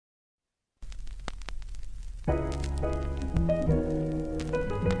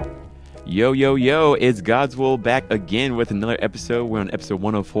Yo, yo, yo, it's Godswill back again with another episode. We're on episode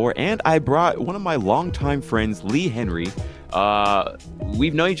 104, and I brought one of my longtime friends, Lee Henry.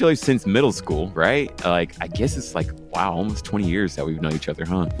 We've known each other since middle school, right? I guess it's wow, almost 20 years that we've known each other,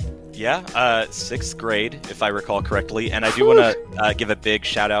 huh? Yeah, sixth grade, if I recall correctly. And I do want to give a big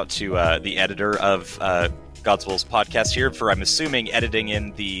shout out to the editor of Godswill's podcast here for, I'm assuming, editing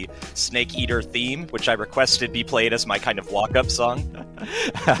in the Snake Eater theme, which I requested be played as my kind of walk-up song.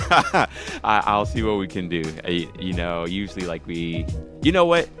 I'll see what we can do. Usually you know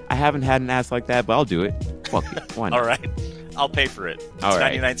what? I haven't had an ass like that, but I'll do it. Fuck it. Why not? All right. I'll pay for it. It's All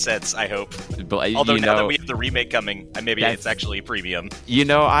right. 99 cents, I hope. But, although now that we have the remake coming, maybe it's actually premium.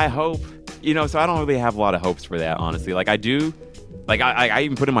 I hope. So I don't really have a lot of hopes for that, honestly. I do. I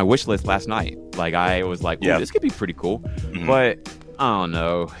even put in my wish list last night. I was like, ooh, this could be pretty cool. Mm-hmm. But I don't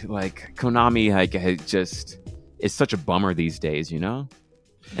know. Konami, it's such a bummer these days,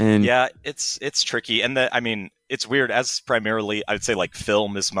 And yeah, it's tricky. And it's weird, as primarily, I would say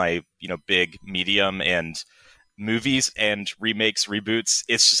film is my, big medium, and movies and remakes, reboots,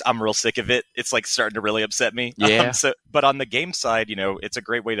 it's just, I'm real sick of it. It's starting to really upset me. Yeah. But on the game side, it's a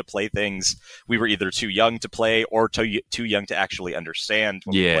great way to play things we were either too young to play or too young to actually understand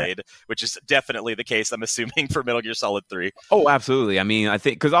when we played, which is definitely the case, I'm assuming, for Metal Gear Solid 3. Oh, absolutely. I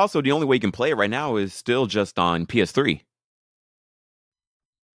think, because also the only way you can play it right now is still just on PS3.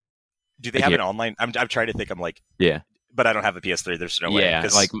 Do they have an online? I'm trying to think. Yeah. But I don't have a PS3. There's no way. Yeah,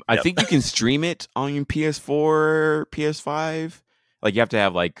 I think you can stream it on your PS4, PS5. You have to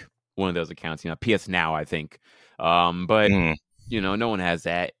have one of those accounts, PS Now, I think. But no one has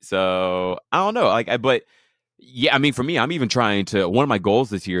that. So I don't know. But yeah, for me, I'm even trying to. One of my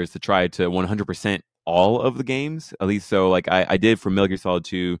goals this year is to try to 100% all of the games. At least so. I did for Metal Gear Solid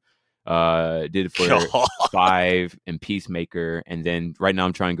 2. Did for 5 and Peacemaker, and then right now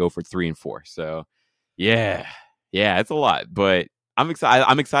I'm trying to go for 3 and 4. So yeah. Yeah, it's a lot, but I'm excited.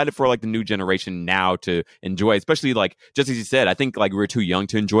 I'm excited for the new generation now to enjoy, especially just as you said. I think we were too young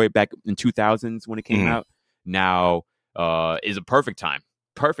to enjoy it back in 2000s when it came out. Now is a perfect time.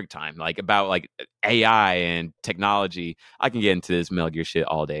 Perfect time. About AI and technology. I can get into this Metal Gear shit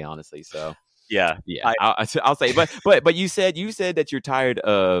all day, honestly. So yeah. I'll say. But you said that you're tired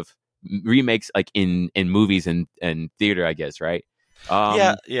of remakes in movies and theater, I guess, right?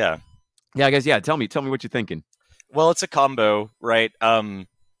 Yeah. I guess. Yeah. Tell me what you're thinking. Well, it's a combo, right? I'm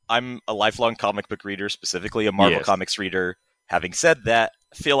a lifelong comic book reader, specifically a Marvel Comics reader. Having said that,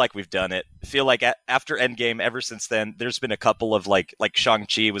 I feel like we've done it. I feel like after Endgame, ever since then, there's been a couple of like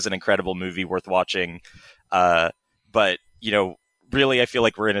Shang-Chi was an incredible movie worth watching. But, really, I feel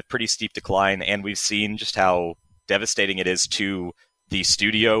like we're in a pretty steep decline, and we've seen just how devastating it is to the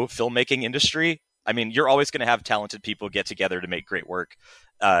studio filmmaking industry. You're always going to have talented people get together to make great work.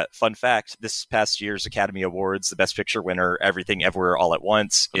 Fun fact, this past year's Academy Awards, the Best Picture winner, Everything Everywhere All at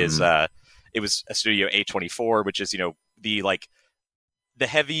Once, is it was a studio A24, which is, the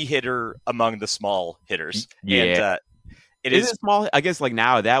heavy hitter among the small hitters. Yeah. And it is small. I guess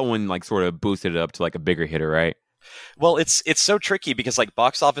now that one sort of boosted it up to a bigger hitter, right? Well, it's so tricky because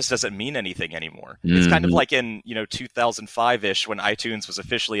box office doesn't mean anything anymore. It's kind of in 2005-ish when iTunes was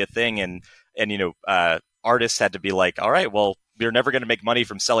officially a thing, and artists had to be all right, well, we're never going to make money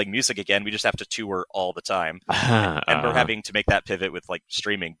from selling music again. We just have to tour all the time. And we're having to make that pivot with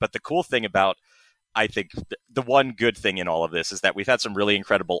streaming. But the cool thing about, I think, the one good thing in all of this is that we've had some really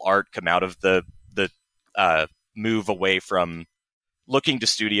incredible art come out of the move away from looking to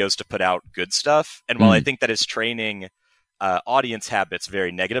studios to put out good stuff. And while I think that is training audience habits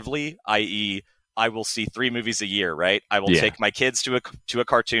very negatively, i.e., I will see 3 movies a year, right? I will take my kids to a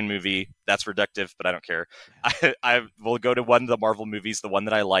cartoon movie. That's reductive, but I don't care. I will go to one of the Marvel movies, the one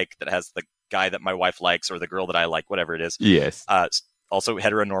that I like, that has the guy that my wife likes or the girl that I like, whatever it is. Yes. Also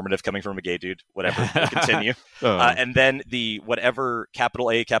heteronormative coming from a gay dude, whatever. We'll continue. And then the whatever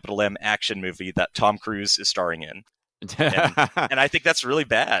capital A, capital M action movie that Tom Cruise is starring in. And I think that's really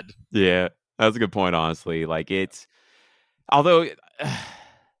bad. Yeah, that's a good point, honestly. Although...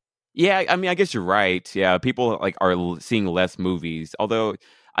 Yeah, I guess you're right. Yeah, people are seeing less movies. Although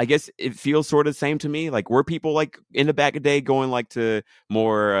I guess it feels sort of the same to me. Were people in the back of the day going to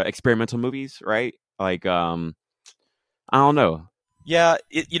more experimental movies, right? I don't know. Yeah,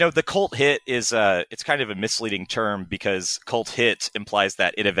 the cult hit is it's kind of a misleading term because cult hit implies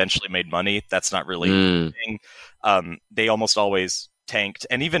that it eventually made money. That's not really a thing. They almost always tanked,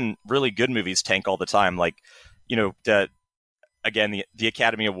 and even really good movies tank all the time. again, the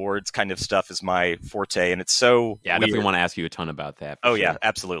Academy Awards kind of stuff is my forte, and it's so I definitely want to ask you a ton about that. Oh, sure. Yeah,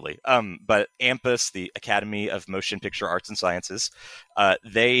 absolutely. But AMPAS, the Academy of Motion Picture Arts and Sciences,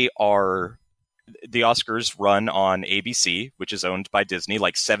 they are the Oscars run on ABC, which is owned by Disney,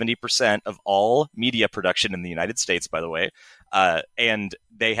 like 70% of all media production in the United States, by the way. And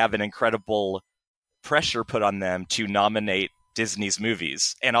they have an incredible pressure put on them to nominate Disney's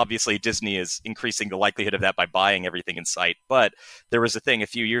movies. And obviously Disney is increasing the likelihood of that by buying everything in sight. But there was a thing a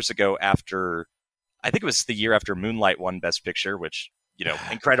few years ago after, I think it was the year after Moonlight won Best Picture, which,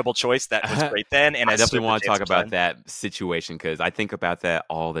 incredible choice. That was great then. And I definitely want to talk about that situation because I think about that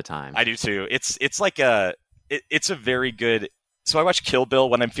all the time. I do too. It's like it's a very good. So I watch Kill Bill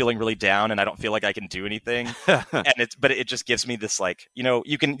when I'm feeling really down and I don't feel like I can do anything, but it just gives me this like,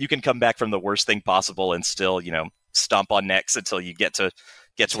 you can come back from the worst thing possible and still stomp on necks until you get to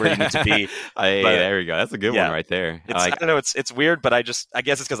where you need to be. There we go. That's a good one right there. I don't know. It's weird, but I guess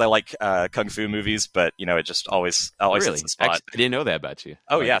it's because I like kung fu movies. But it just always really? hits the spot. Actually, I didn't know that about you.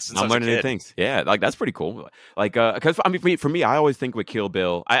 Oh yeah, since I'm learning new things. Yeah, like that's pretty cool. Like, because I mean, for me, I always think with Kill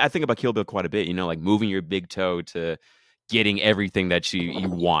Bill, I think about Kill Bill quite a bit. Like moving your big toe to getting everything that you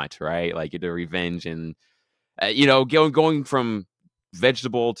want, right? Like the revenge and going from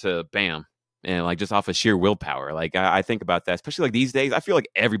vegetable to bam. And like just off of sheer willpower. Like I think about that, especially like these days. I feel like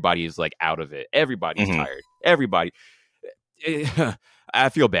everybody is like out of it. Everybody's tired. Everybody. I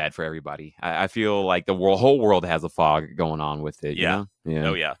feel bad for everybody. I feel like the whole world has a fog going on with it. Yeah. Yeah.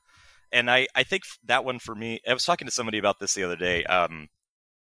 Oh yeah. And I think that one for me, I was talking to somebody about this the other day.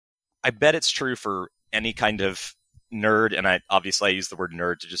 I bet it's true for any kind of nerd, and I use the word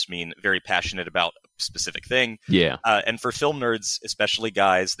nerd to just mean very passionate about a specific thing. Yeah. And for film nerds, especially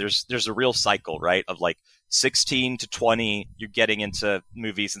guys, there's a real cycle, right? Of like 16 to 20, you're getting into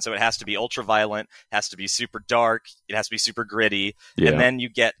movies, and so it has to be ultra violent, has to be super dark, it has to be super gritty. Yeah. And then you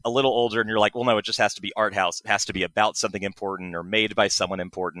get a little older and you're like, well, no, it just has to be art house. It has to be about something important or made by someone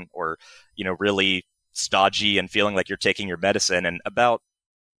important or, really stodgy and feeling like you're taking your medicine. And about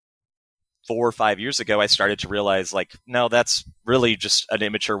 4 or 5 years ago, I started to realize, like, no, that's really just an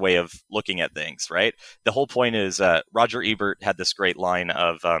immature way of looking at things, right? The whole point is Roger Ebert had this great line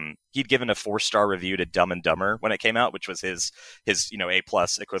of he'd given a 4-star review to Dumb and Dumber when it came out, which was his A+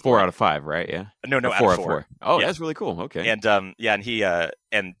 equivalent. 4 out of 5, right? Yeah. No, out of 4. Oh, yeah. That's really cool. Okay. And and he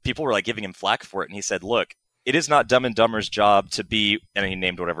and people were like giving him flack for it, and he said, look, it is not Dumb and Dumber's job to be, and he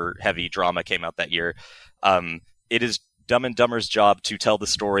named whatever heavy drama came out that year. It is Dumb and Dumber's job to tell the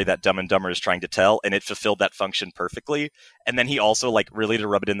story that Dumb and Dumber is trying to tell, and it fulfilled that function perfectly. And then he also, like, really to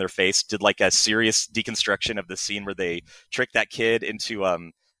rub it in their face, did like a serious deconstruction of the scene where they trick that kid into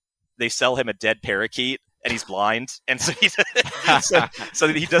they sell him a dead parakeet and he's blind, and so he so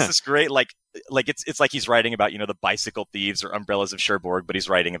he does this great like it's like he's writing about the bicycle thieves or umbrellas of Cherbourg, but he's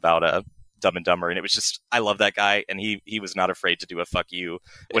writing about Dumb and Dumber, and it was just, I love that guy, and he was not afraid to do a fuck you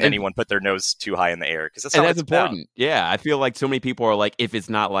when anyone put their nose too high in the air, because that's important. About. Yeah, I feel like so many people are like, if it's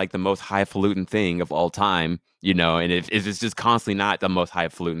not like the most highfalutin thing of all time, and if it's just constantly not the most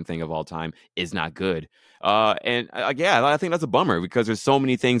highfalutin thing of all time, is not good. And I think that's a bummer because there's so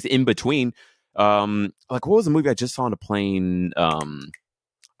many things in between. Like what was the movie I just saw on a plane?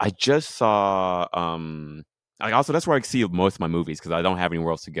 I just saw. Also, that's where I see most of my movies because I don't have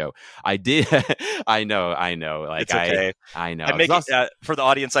anywhere else to go. I did. I know. Like, it's okay. I know. I'm making, for the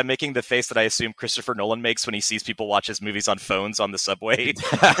audience, I'm making the face that I assume Christopher Nolan makes when he sees people watch his movies on phones on the subway.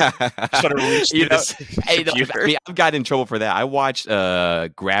 Just want to reach through this computer. I've gotten in trouble for that. I watched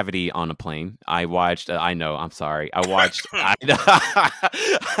Gravity on a plane. I watched. I know. I'm sorry. I watched. what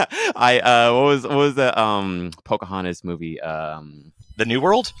was the Pocahontas movie? The New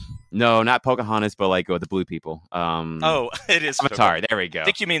World? No, not Pocahontas, but like the blue people. It is Avatar. There we go. I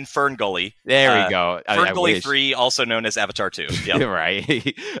think you mean Fern Gully. There we go. Fern Gully 3, also known as Avatar 2. Yeah, right.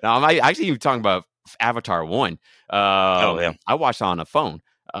 No, I'm actually talking about Avatar 1. I watched it on a phone.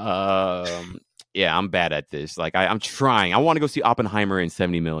 Yeah, I'm bad at this. Like I'm trying. I want to go see Oppenheimer in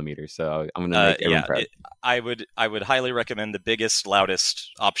 70 millimeters. So I'm gonna make everyone proud. I would highly recommend the biggest,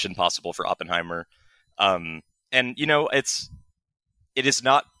 loudest option possible for Oppenheimer. And it is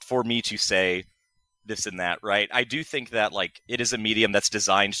not for me to say this and that, right? I do think that like it is a medium that's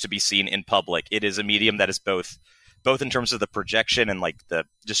designed to be seen in public. It is a medium that is both in terms of the projection and like the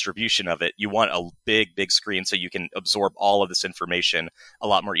distribution of it. You want a big screen so you can absorb all of this information a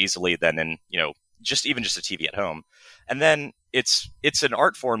lot more easily than in, just a TV at home. And then it's an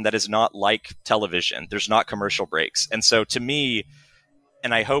art form that is not like television. There's not commercial breaks. And so to me,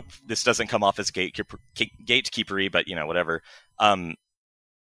 and I hope this doesn't come off as gatekeepery, but whatever.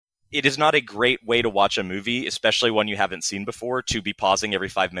 it is not a great way to watch a movie, especially one you haven't seen before, to be pausing every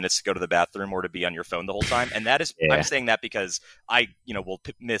 5 minutes to go to the bathroom or to be on your phone the whole time. And that is, I'm saying that because I, will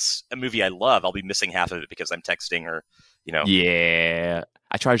miss a movie I love. I'll be missing half of it because I'm texting or, Yeah.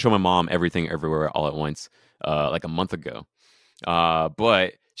 I tried to show my mom Everything Everywhere All at Once, like a month ago.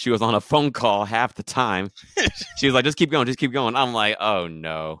 But she was on a phone call half the time. She was like, just keep going, just keep going. I'm like, oh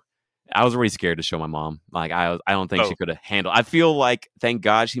no. I was already scared to show my mom. Like, I don't think she could have handled. I feel like, thank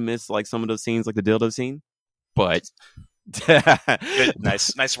God she missed like some of those scenes, like the dildo scene. But good,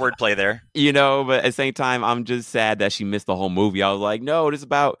 nice wordplay there. But at the same time, I'm just sad that she missed the whole movie. I was like, no, it is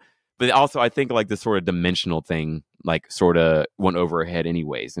about. But also, I think like this sort of dimensional thing, like sort of went over her head,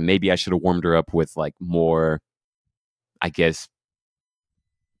 anyways. And maybe I should have warmed her up with like more. I guess.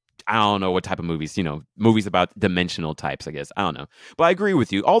 I don't know what type of movies, movies about dimensional types, I guess. I don't know. But I agree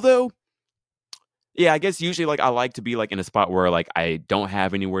with you. Although. Yeah, I guess usually like I like to be like in a spot where like I don't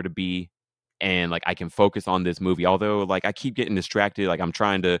have anywhere to be and like I can focus on this movie. Although like I keep getting distracted, like I'm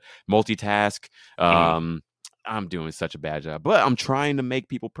trying to multitask. I'm doing such a bad job, but I'm trying to make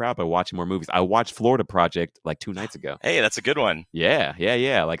people proud by watching more movies. I watched Florida Project like 2 nights ago. Hey, that's a good one. Yeah.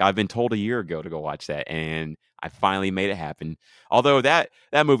 Like I've been told a year ago to go watch that, and I finally made it happen. Although that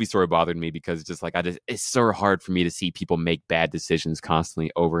movie sort of bothered me because it's just like it's so hard for me to see people make bad decisions constantly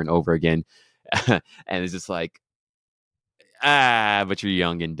over and over again. And it's just like, but you're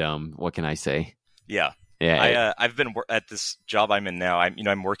young and dumb. What can I say? Yeah. I've been at this job I'm in now.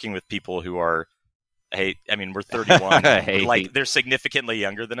 I'm working with people who are, we're 31. Like they're significantly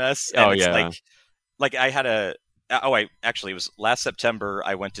younger than us. And it's like I had it was last September.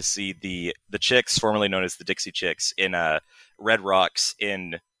 I went to see the Chicks, formerly known as the Dixie Chicks, in Red Rocks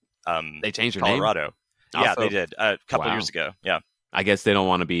in they changed their Colorado. Name? Yeah, they did a couple years ago. Yeah. I guess they don't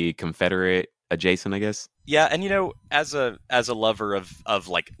want to be Confederate adjacent, I guess. Yeah, and as a lover of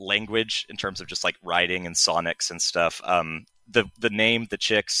like language in terms of just like writing and sonics and stuff, the name The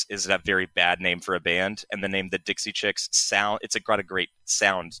Chicks is a very bad name for a band, and the name The Dixie Chicks got a great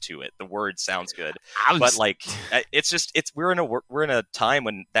sound to it. The word sounds good, but like we're in a time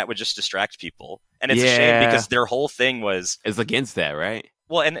when that would just distract people, and it's a shame because their whole thing is against that, right?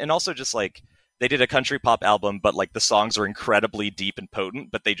 Well, and also just like. They did a country pop album, but like the songs are incredibly deep and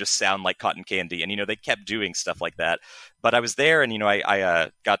potent, but they just sound like cotton candy. And, they kept doing stuff like that. But I was there and, I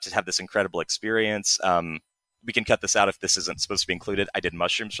got to have this incredible experience. We can cut this out if this isn't supposed to be included. I did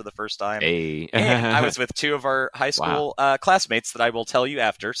mushrooms for the first time. Hey. And I was with 2 of our high school classmates that I will tell you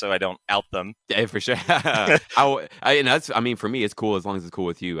after, so I don't out them. Yeah, for sure. For me, it's cool as long as it's cool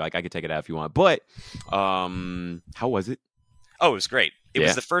with you. Like I could take it out if you want. But how was it? Oh, it was great. It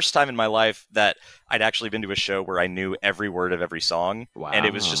was the first time in my life that I'd actually been to a show where I knew every word of every song. Wow. And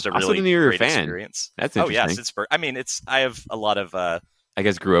it was just a really great experience. That's interesting. Oh, yes. I have a lot of... I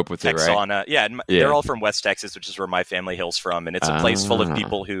guess grew up with Texana. It, right? Yeah, they're all from West Texas, which is where my family hails from. And it's a place full of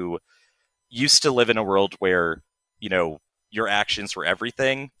people who used to live in a world where, your actions were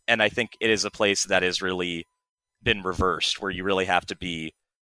everything. And I think it is a place that has really been reversed, where you really have to be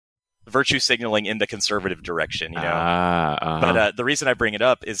virtue signaling in the conservative direction, But the reason I bring it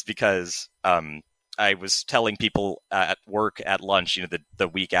up is because I was telling people at work at lunch, the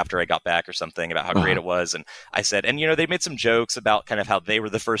week after I got back or something, about how great it was. And I said, and, they made some jokes about kind of how they were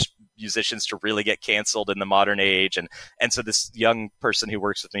the first musicians to really get canceled in the modern age. And so this young person who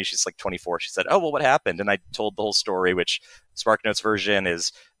works with me, she's like 24. She said, oh, well, what happened? And I told the whole story, which SparkNotes version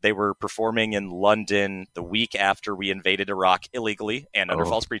is they were performing in London the week after we invaded Iraq illegally and under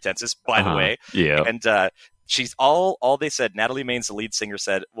false pretenses, by the way. Yeah. And, she's all they said. Natalie Maines, the lead singer,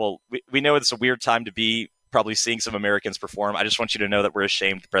 said, well, we know it's a weird time to be probably seeing some Americans perform. I just want you to know that we're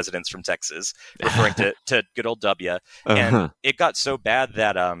ashamed the president's from Texas, referring to good old W. And it got so bad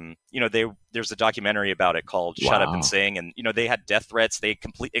that, there's a documentary about it called Shut Up and Sing. And, they had death threats.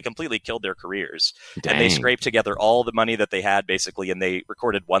 It completely killed their careers. Dang. And they scraped together all the money that they had, basically. And they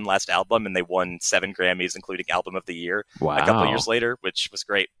recorded one last album, and they won 7 Grammys, including Album of the Year, a couple of years later, which was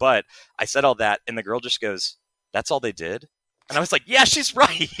great. But I said all that, and the girl just goes, that's all they did? And I was like, yeah, she's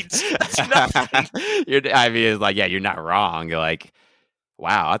right. That's nothing. It's like, yeah, you're not wrong. You're like,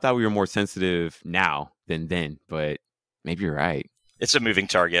 wow, I thought we were more sensitive now than then, but maybe you're right. It's a moving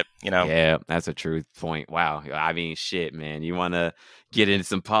target, Yeah, that's a true point. Wow. I mean, shit, man. You want to get into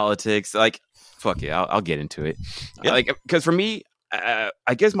some politics? Like, fuck it. I'll get into it. Yeah. Like, because for me,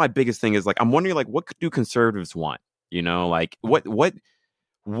 I guess my biggest thing is like, I'm wondering, like, what do conservatives want? Like,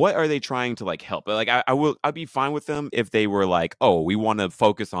 what are they trying to like help? Like I'd be fine with them if they were like, oh, we want to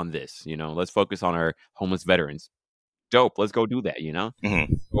focus on this, let's focus on our homeless veterans. Dope, let's go do that,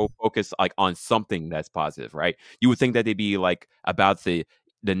 Go focus like on something that's positive, right? You would think that they'd be like about the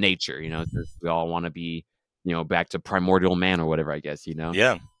the nature, we all want to be, back to primordial man or whatever, I guess,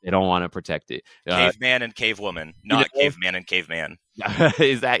 Yeah. They don't want to protect it. Caveman and cavewoman, not caveman and caveman.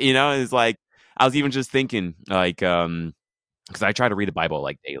 Is that, it's like, I was even just thinking, like, because I try to read the Bible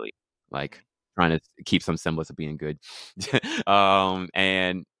like daily, like trying to keep some semblance of being good.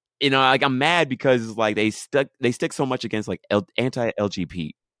 And like I'm mad because like they stick so much against like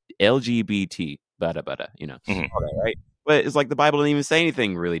LGBT, bada bada, all that, right? But it's like the Bible didn't even say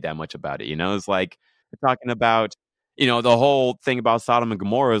anything really that much about it, It's like they're talking about, the whole thing about Sodom and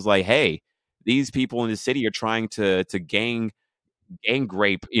Gomorrah is like, hey, these people in the city are trying to gang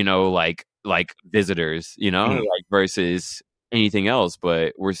rape, like visitors, like versus anything else,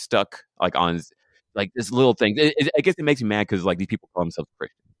 but we're stuck like on like this little thing. I guess it makes me mad because like these people call themselves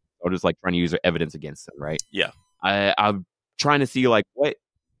Christians, or just like trying to use their evidence against them, right? Yeah. I'm trying to see like what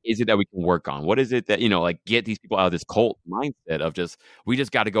is it that we can work on? What is it that like get these people out of this cult mindset of just we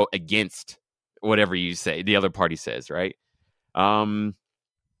just got to go against whatever you say the other party says, right? I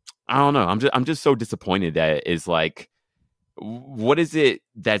don't know. I'm just so disappointed that it's like, what is it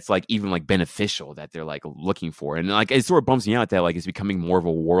that's like even like beneficial that they're like looking for? And like it sort of bums me out that like it's becoming more of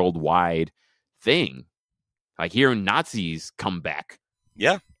a worldwide thing. Like hearing Nazis come back.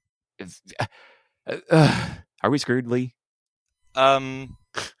 Yeah. Are we screwed, Lee? I'm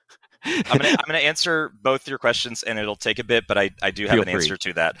gonna answer both your questions, and it'll take a bit, but I do have an answer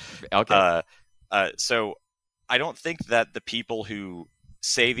to that. Okay. So I don't think that the people who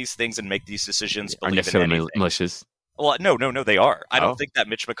say these things and make these decisions believe in anything. Malicious. Well, no, they are. I don't think that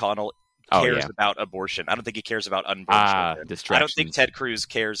Mitch McConnell cares about abortion. I don't think he cares about unborn children. I don't think Ted Cruz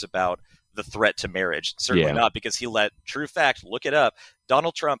cares about the threat to marriage. Certainly not, because he let true fact, look it up.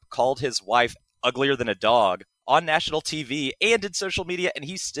 Donald Trump called his wife uglier than a dog on national TV and in social media, and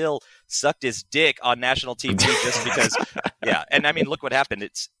he still sucked his dick on national TV just because. Yeah, and I mean, look what happened.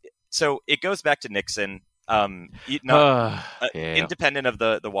 So it goes back to Nixon. Independent of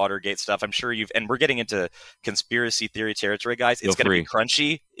the Watergate stuff, I'm sure and we're getting into conspiracy theory territory, guys. It's going to be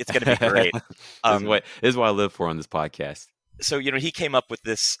crunchy. It's going to be great. This is what I live for on this podcast. So, he came up with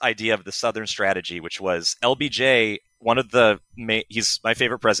this idea of the Southern strategy, which was LBJ. He's my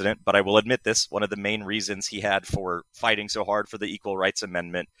favorite president, but I will admit this, one of the main reasons he had for fighting so hard for the Equal Rights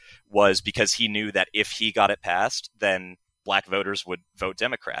Amendment was because he knew that if he got it passed, then Black voters would vote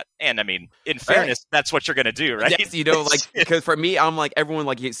Democrat. And I mean, in fairness, that's what you're going to do, right? Yes, like, because for me, I'm like, everyone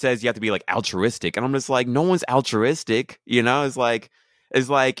like it says you have to be like altruistic. And I'm just like, no one's altruistic. It's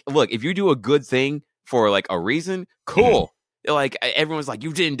like, look, if you do a good thing for like a reason, cool. Mm-hmm. Like everyone's like,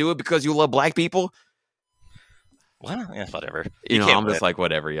 you didn't do it because you love Black people. Well, yeah, whatever. I'm just like,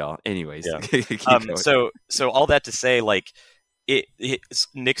 whatever, y'all. Anyways. Yeah. So all that to say, like,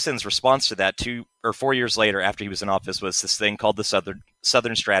 Nixon's response to that 2 or 4 years later after he was in office was this thing called the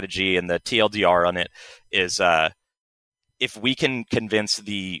Southern Strategy, and the TLDR on it is if we can convince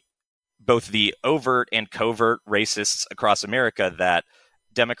both the overt and covert racists across America that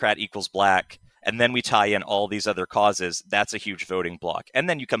Democrat equals Black, and then we tie in all these other causes, that's a huge voting block. And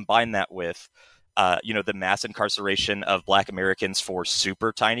then you combine that with the mass incarceration of Black Americans for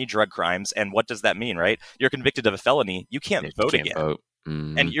super tiny drug crimes. And what does that mean, right? You're convicted of a felony. You can't vote again.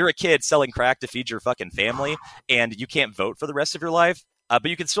 Mm-hmm. And you're a kid selling crack to feed your fucking family, and you can't vote for the rest of your life. But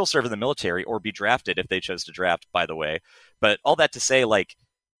you can still serve in the military or be drafted if they chose to draft, by the way. But all that to say, like,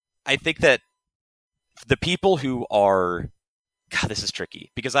 I think that the people who are... God, this is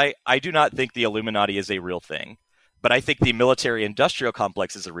tricky, because I do not think the Illuminati is a real thing. But I think the military-industrial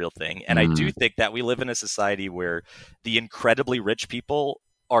complex is a real thing. And I do think that we live in a society where the incredibly rich people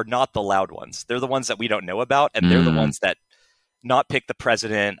are not the loud ones. They're the ones that we don't know about, and they're the ones that not pick the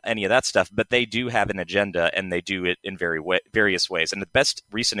president, any of that stuff, but they do have an agenda, and they do it in various ways. And the best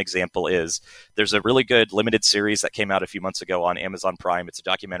recent example is there's a really good limited series that came out a few months ago on Amazon Prime. It's a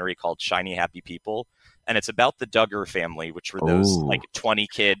documentary called Shiny Happy People. And it's about the Duggar family, which were those like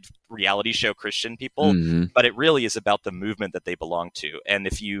 20-kid reality show Christian people. Mm-hmm. But it really is about the movement that they belong to. And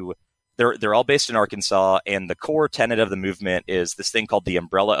they're all based in Arkansas, and the core tenet of the movement is this thing called the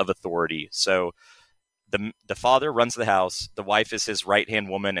umbrella of authority. So the father runs the house, the wife is his right-hand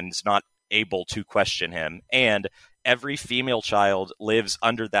woman and is not able to question him. And every female child lives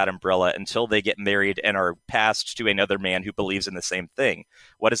under that umbrella until they get married and are passed to another man who believes in the same thing.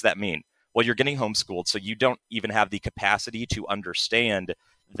 What does that mean? Well, you're getting homeschooled, so you don't even have the capacity to understand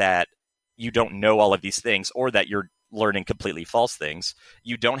that you don't know all of these things, or that you're learning completely false things.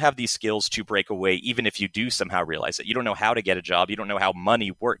 You don't have these skills to break away, even if you do somehow realize it. You don't know how to get a job. You don't know how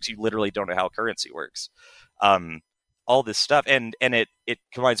money works. You literally don't know how currency works. all this stuff, and it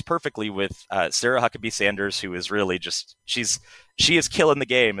combines perfectly with Sarah Huckabee Sanders, who is really just she is killing the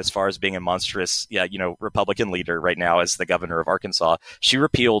game as far as being a monstrous Republican leader right now as the governor of Arkansas. She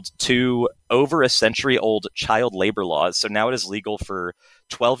repealed 2 over a century old child labor laws, so now it is legal for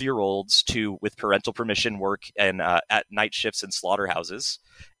 12-year-olds to, with parental permission, work and at night shifts in slaughterhouses,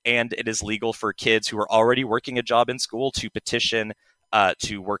 and it is legal for kids who are already working a job in school to petition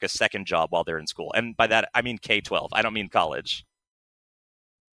to work a second job while they're in school. And by that, I mean K-12. I don't mean college.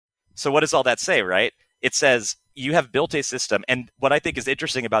 So what does all that say, right? It says you have built a system. And what I think is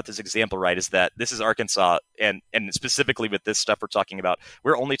interesting about this example, right, is that this is Arkansas, and specifically with this stuff we're talking about,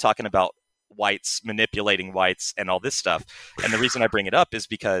 we're only talking about whites manipulating whites and all this stuff. And the reason I bring it up is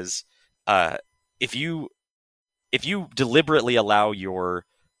because if you deliberately allow your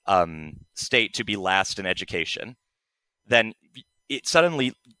state to be last in education, then it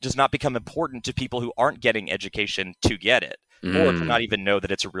suddenly does not become important to people who aren't getting education to get it, or to not even know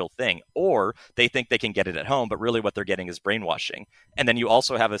that it's a real thing, or they think they can get it at home, but really what they're getting is brainwashing. And then you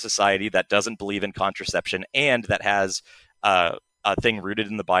also have a society that doesn't believe in contraception and that has a thing rooted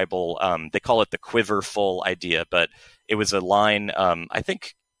in the Bible. They call it the quiver full idea, but it was a line, I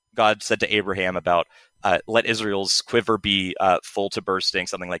think God said to Abraham about let Israel's quiver be full to bursting,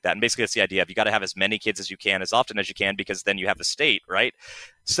 something like that. And basically it's the idea of you got to have as many kids as you can, as often as you can, because then you have a state, right?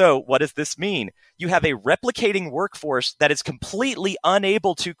 So what does this mean? You have a replicating workforce that is completely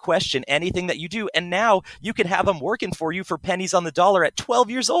unable to question anything that you do. And now you can have them working for you for pennies on the dollar at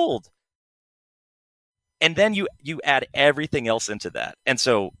 12 years old. And then you add everything else into that. And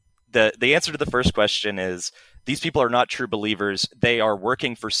so the answer to the first question is, these people are not true believers. They are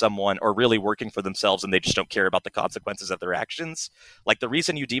working for someone, or really working for themselves, and they just don't care about the consequences of their actions. Like, the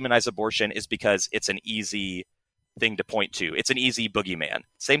reason you demonize abortion is because it's an easy thing to point to. It's an easy boogeyman.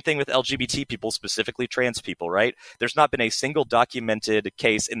 Same thing with LGBT people, specifically trans people, right? There's not been a single documented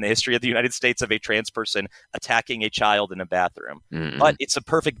case in the history of the United States of a trans person attacking a child in a bathroom. But it's a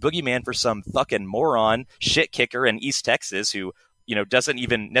perfect boogeyman for some fucking moron shit kicker in East Texas who doesn't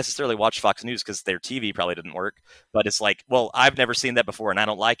even necessarily watch Fox News because their TV probably didn't work, but it's like, well, I've never seen that before and I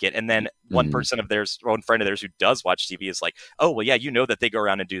don't like it. And then one person of theirs, one friend of theirs who does watch TV is like, oh, well, yeah, that they go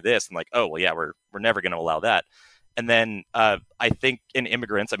around and do this. And like, oh, well, yeah, we're never going to allow that. And then I think in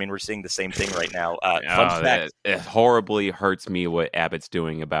immigrants, I mean, we're seeing the same thing right now. Fun fact. It horribly hurts me what Abbott's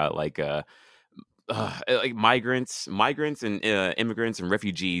doing about like migrants and immigrants and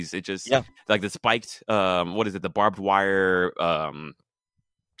refugees. It just like the spiked what is it, the barbed wire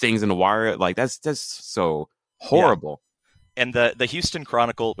things in the wire, like that's so horrible. And the Houston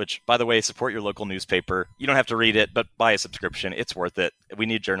Chronicle, which, by the way, support your local newspaper. You don't have to read it, but buy a subscription. It's worth it. We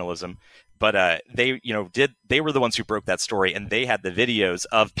need journalism. But they were the ones who broke that story, and they had the videos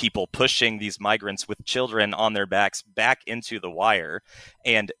of people pushing these migrants with children on their backs back into the wire.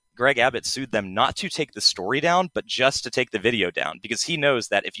 And Greg Abbott sued them not to take the story down, but just to take the video down, because he knows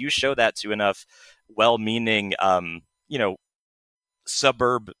that if you show that to enough well-meaning,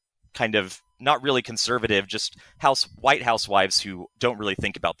 suburb kind of not really conservative, just white housewives who don't really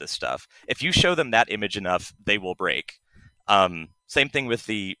think about this stuff, if you show them that image enough, they will break. Same thing with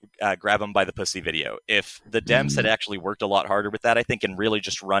the grab them by the pussy video. If the Dems had actually worked a lot harder with that, I think, and really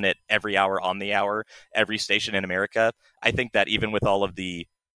just run it every hour on the hour, every station in America, I think that even with all of the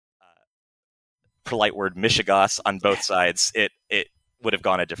polite word mishigas on both sides, it would have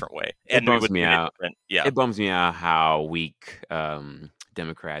gone a different way. And it bums me out. Yeah, it bums me out how weak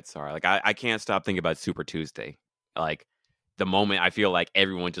Democrats are. Like, I can't stop thinking about Super Tuesday. Like, the moment I feel like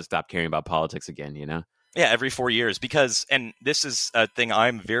everyone just stopped caring about politics again, Yeah, every 4 years, because, and this is a thing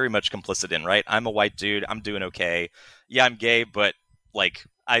I'm very much complicit in, right? I'm a white dude. I'm doing okay. Yeah, I'm gay, but like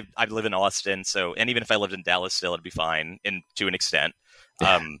I live in Austin, so, and even if I lived in Dallas still, it'd be fine to an extent.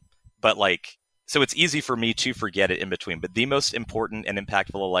 But like, so it's easy for me to forget it in between. But the most important and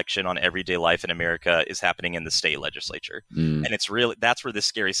impactful election on everyday life in America is happening in the state legislature. And it's really, that's where this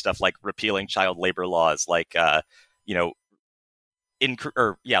scary stuff like repealing child labor laws, like,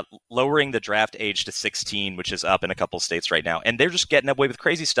 lowering the draft age to 16, which is up in a couple states right now. And they're just getting away with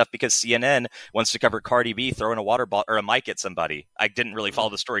crazy stuff because CNN wants to cover Cardi B throwing a water bottle or a mic at somebody. I didn't really follow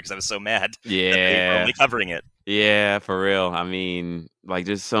the story because I was so mad that they were only covering it. Yeah, for real. I mean, like,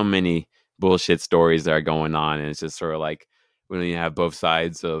 there's so many bullshit stories that are going on, and it's just sort of like when you have both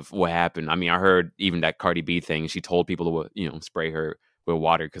sides of what happened. I mean, I heard even that Cardi B thing, she told people to spray her with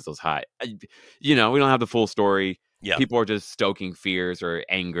water because it was hot. We don't have the full story. Yeah. People are just stoking fears or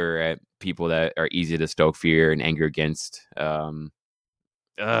anger at people that are easy to stoke fear and anger against. And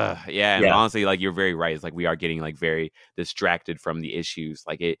honestly, like, you're very right. It's like we are getting like very distracted from the issues.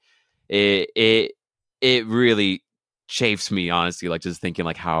 Like it really chafes me, honestly, like just thinking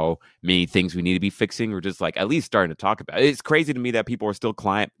like how many things we need to be fixing, or just like at least starting to talk about it. It's crazy to me that people are still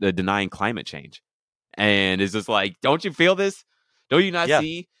denying climate change. And it's just like, don't you feel this? Don't you not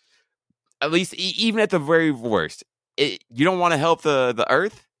see? At least even at the very worst, you don't want to help the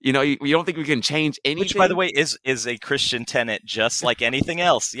earth. You don't think we can change anything? Which, by the way, is a Christian tenet, just like anything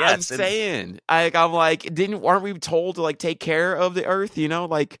else. Yes, I'm saying, I'm like, aren't we told to like take care of the earth?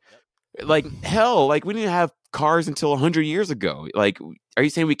 Like hell, like we didn't have cars until 100 years ago. Like, are you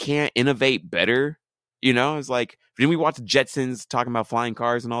saying we can't innovate better? It's like, didn't we watch the Jetsons talking about flying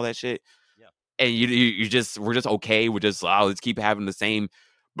cars and all that shit? Yeah. And we're just okay with just let's keep having the same.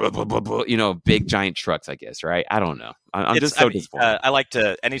 Blah, blah, blah, blah, big giant trucks, I guess, right? I don't know. I'm just so disappointed. I like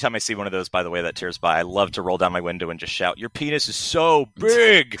to, anytime I see one of those, by the way, that tears by, I love to roll down my window and just shout, "Your penis is so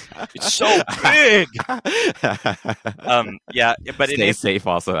big! It's so big!" Yeah, but stay safe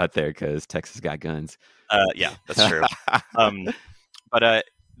also out there because Texas got guns. Yeah, that's true. But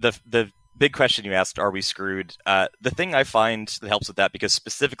the big question you asked, are we screwed? The thing I find that helps with that, because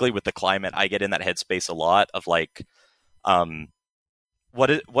specifically with the climate, I get in that headspace a lot of like,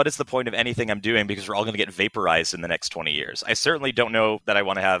 what is the point of anything I'm doing, because we're all going to get vaporized in the next 20 years. I certainly don't know that I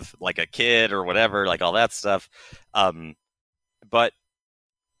want to have like a kid or whatever, like all that stuff. But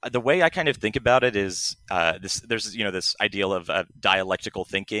the way I kind of think about it is there's this ideal of dialectical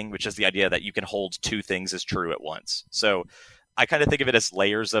thinking, which is the idea that you can hold two things as true at once. So I kind of think of it as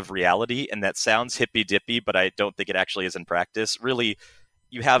layers of reality, and that sounds hippy-dippy, but I don't think it actually is in practice. Really,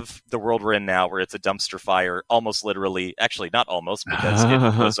 you have the world we're in now, where it's a dumpster fire, almost literally. Actually, not almost, because it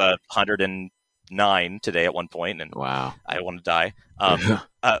was 109 today at one point, and wow, I want to die.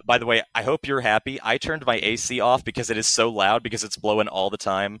 By the way, I hope you're happy. I turned my AC off because it is so loud, because it's blowing all the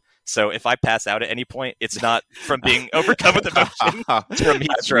time. So if I pass out at any point, it's not from being overcome with emotion. It's from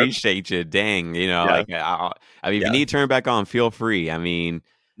heat stroke. I appreciate you. Dang, if you need to turn it back on, feel free. I mean,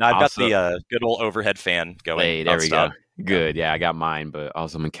 no, I've got the good old overhead fan going. Hey, there we go. Good, yeah, I got mine, but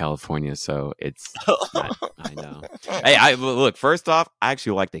also I'm in California, so it's. I know. Hey, look. First off, I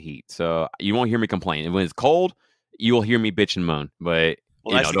actually like the heat, so you won't hear me complain. And when it's cold, you will hear me bitch and moan. But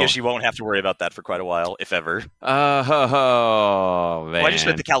that's because you won't have to worry about that for quite a while, if ever. Oh man. Well, I just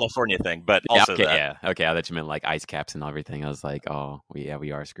meant the California thing, but also okay, that. Yeah, okay. I thought you meant like ice caps and everything. I was like, oh, we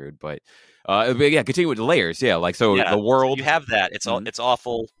are screwed. But yeah, continue with the layers. Yeah, like so the world. So you have that. It's it's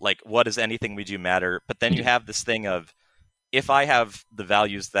awful. Like, what does anything we do matter? But then you have this thing of, if I have the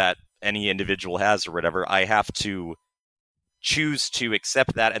values that any individual has or whatever, I have to choose to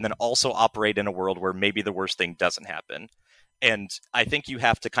accept that, and then also operate in a world where maybe the worst thing doesn't happen. And I think you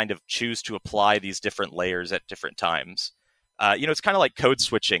have to kind of choose to apply these different layers at different times. It's kind of like code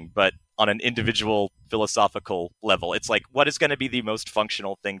switching, but on an individual philosophical level. It's like, what is going to be the most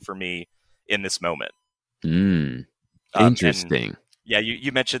functional thing for me in this moment? Interesting. Yeah,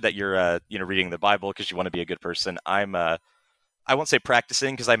 you mentioned that you're reading the Bible because you want to be a good person. I won't say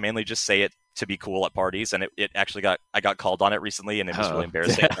practicing, because I mainly just say it to be cool at parties, and it actually I got called on it recently, and it was really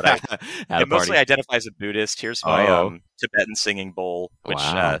embarrassing. But I mostly identify as a Buddhist. Here's my Tibetan singing bowl, which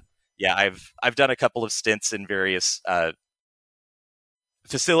I've done a couple of stints in various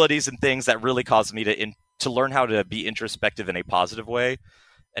facilities and things that really caused me to learn how to be introspective in a positive way.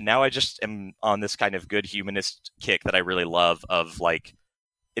 And now I just am on this kind of good humanist kick that I really love, of like,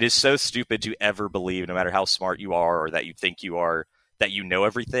 it is so stupid to ever believe, no matter how smart you are or that you think you are, that you know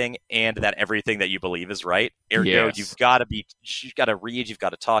everything and that everything that you believe is right. Ergo, you've got to read, you've got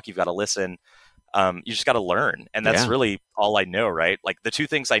to talk, you've got to listen. You just got to learn. And that's really all I know, right? Like, the two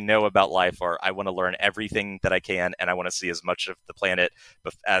things I know about life are, I want to learn everything that I can, and I want to see as much of the planet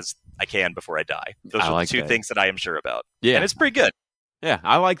as I can before I die. Those are the two things that I am sure about. Yeah. And it's pretty good. Yeah,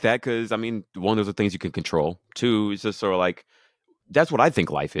 I like that, because, I mean, one, those are things you can control. Two, it's just sort of like, that's what I think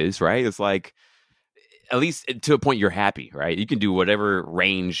life is, right? It's like, at least to a point, you're happy, right? You can do whatever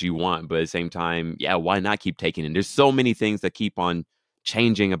range you want, but at the same time, why not keep taking it? There's so many things that keep on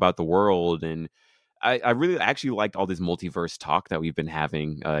changing about the world, and I really actually liked all this multiverse talk that we've been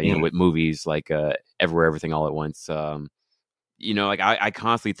having, with movies like Everywhere, Everything, All at Once. Like I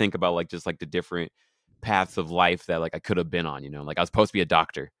constantly think about like just like the different paths of life that like I could have been on. Like I was supposed to be a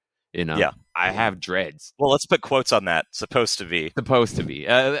doctor. I have dreads. Well, let's put quotes on that. Supposed to be.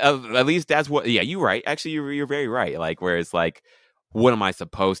 At least that's what. Yeah, you're right. Actually, you're very right. Like, where it's like, what am I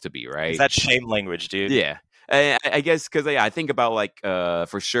supposed to be? Right? That's shame language, dude. Yeah. I guess because I think about like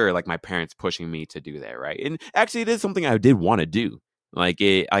for sure, like my parents pushing me to do that, right? And actually, it is something I did want to do. Like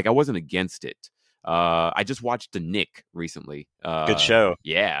I wasn't against it. I just watched The Knick recently. Good show.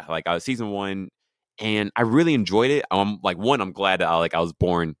 Yeah, like season 1. And I really enjoyed it. I'm glad that I was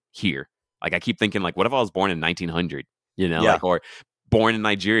born here. Like, I keep thinking, like, what if I was born in 1900? like, or born in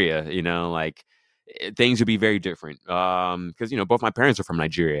Nigeria, like things would be very different. Because, both my parents are from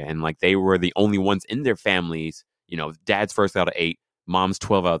Nigeria, and like they were the only ones in their families, dad's first out of 8, mom's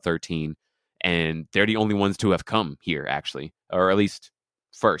 12 out of 13. And they're the only ones to have come here, actually, or at least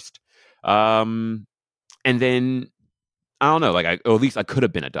first. And then I don't know, like or at least I could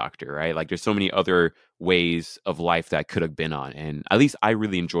have been a doctor, right? Like there's so many other ways of life that I could have been on, and at least I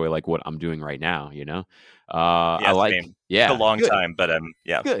really enjoy like what I'm doing right now. I like, same. It's a long time, but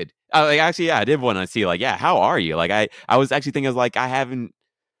yeah, good. Actually, I did want to see like, how are you? Like I was actually thinking, like I haven't,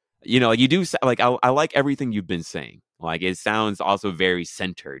 like you do, like I like everything you've been saying. Like it sounds also very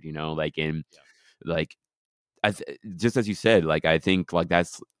centered, like in like just as you said, like I think like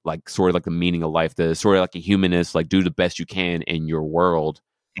that's like sort of like the meaning of life, the sort of like a humanist, like do the best you can in your world,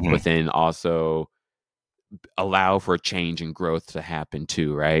 but then also allow for change and growth to happen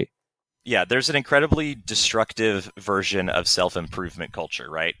too, right? Yeah, there's an incredibly destructive version of self-improvement culture,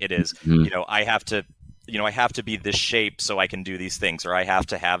 right? It is, I have to be this shape so I can do these things, or I have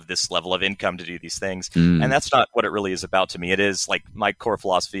to have this level of income to do these things. And that's not what it really is about to me. It is like my core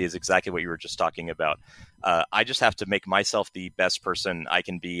philosophy is exactly what you were just talking about. I just have to make myself the best person I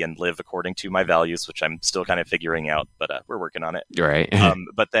can be and live according to my values, which I'm still kind of figuring out, but we're working on it. Right.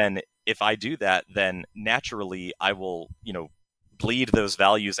 But then if I do that, then naturally I will, bleed those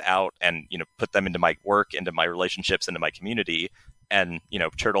values out and, put them into my work, into my relationships, into my community. And,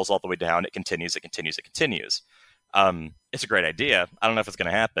 turtles all the way down. It continues. It's a great idea. I don't know if it's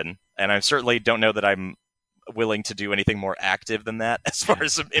going to happen. And I certainly don't know that I'm willing to do anything more active than that as far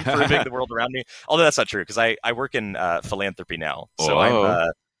as improving the world around me. Although that's not true, because I work in philanthropy now. So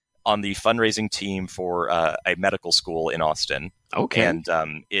I'm on the fundraising team for a medical school in Austin. Okay. And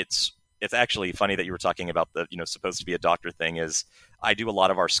it's actually funny that you were talking about the, supposed to be a doctor thing. Is I do a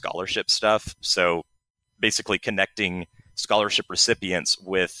lot of our scholarship stuff. So basically connecting scholarship recipients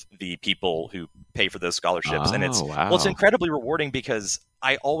with the people who pay for those scholarships. And it's incredibly rewarding, because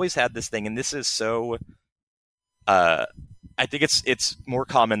I always had this thing, and this is so I think it's more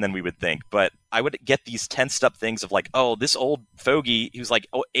common than we would think, but I would get these tensed up things of like, oh, this old fogey who's like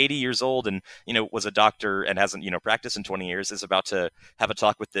 80 years old and, was a doctor and hasn't, practiced in 20 years is about to have a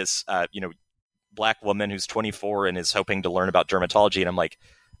talk with this, black woman who's 24 and is hoping to learn about dermatology. And I'm like,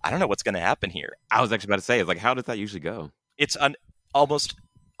 I don't know what's going to happen here. I was actually about to say, it's like, how does that usually go? It's almost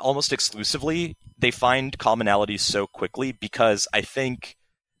exclusively they find commonalities so quickly, because I think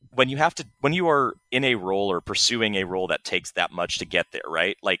when you are in a role or pursuing a role that takes that much to get there,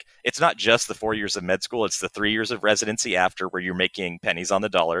 right? Like it's not just the 4 years of med school, it's the 3 years of residency after, where you're making pennies on the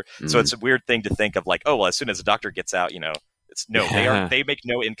dollar. So it's a weird thing to think of like, oh, well, as soon as a doctor gets out, they make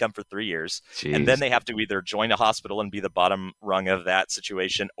no income for 3 years. Jeez. And then they have to either join a hospital and be the bottom rung of that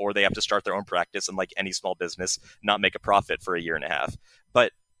situation, or they have to start their own practice and, like any small business, not make a profit for a year and a half.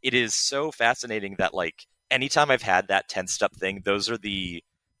 But it is so fascinating that like anytime I've had that tensed up thing, those are the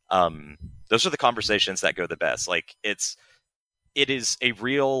conversations that go the best. Like it is a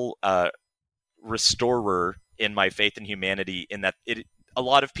real restorer in my faith in humanity, in that a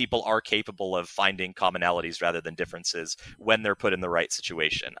lot of people are capable of finding commonalities rather than differences when they're put in the right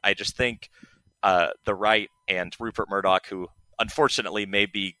situation. I just think the right and Rupert Murdoch, who unfortunately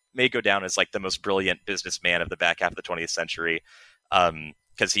may go down as like the most brilliant businessman of the back half of the 20th century,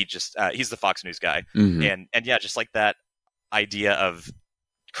 because he's the Fox News guy, and yeah, just like that idea of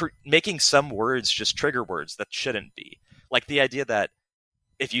making some words just trigger words that shouldn't be. Like the idea that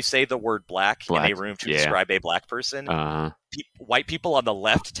if you say the word black in a room to describe a black person, white people on the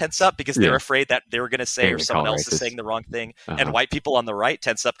left tense up because they're afraid that they were going to say, or someone else is saying the wrong thing. And white people on the right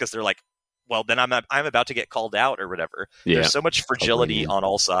tense up because they're like, well, then I'm about to get called out or whatever. There's so much fragility on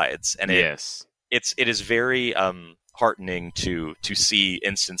all sides. And it is very heartening to see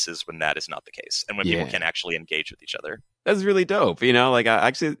instances when that is not the case, and when people can actually engage with each other. That's really dope.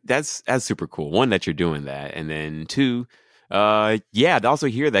 Actually, that's super cool. One, that you're doing that, and then two, to also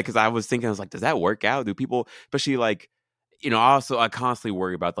hear that, because I was thinking, I was like, does that work out? Do people, especially like, I constantly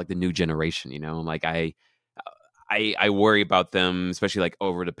worry about like the new generation. Like I worry about them, especially like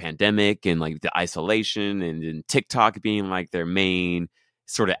over the pandemic and like the isolation, and TikTok being like their main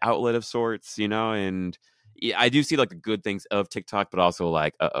sort of outlet of sorts, and I do see like the good things of TikTok, but also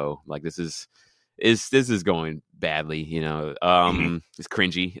like, like this is going badly, it's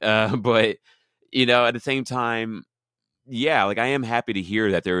cringy. But, at the same time, like I am happy to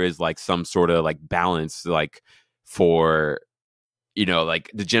hear that there is like some sort of like balance, like for,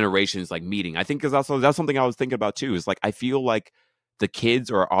 like the generations like meeting. I think because also that's something I was thinking about too, is like, I feel like the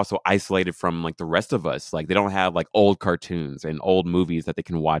kids are also isolated from like the rest of us. Like they don't have like old cartoons and old movies that they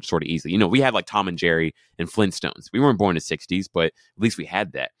can watch sort of easily. You know, we had like Tom and Jerry and Flintstones. We weren't born in the 60s, but at least we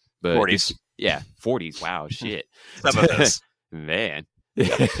had that. But 40s. Yeah, 40s. Wow, shit. Some of those. Man.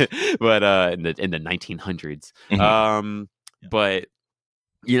 But in the 1900s. But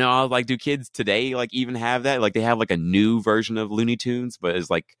you know, I was like, do kids today like even have that? Like they have like a new version of Looney Tunes, but it's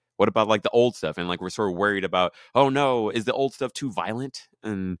like, what about like the old stuff? And like we're sort of worried about, oh no, is the old stuff too violent?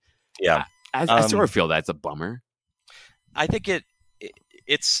 And yeah, I sort of feel that's a bummer. I think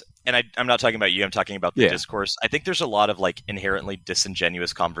it's, and I'm not talking about you. I'm talking about the discourse. I think there's a lot of like inherently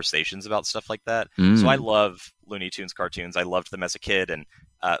disingenuous conversations about stuff like that. So I love Looney Tunes cartoons. I loved them as a kid. And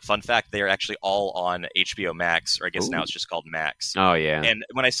fun fact, they are actually all on HBO Max, or I guess now it's just called Max. Oh, yeah. And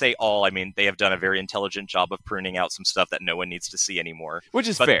when I say all, I mean they have done a very intelligent job of pruning out some stuff that no one needs to see anymore. Which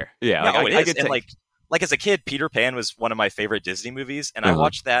is fair. Yeah. No, it is. And like as a kid, Peter Pan was one of my favorite Disney movies, and I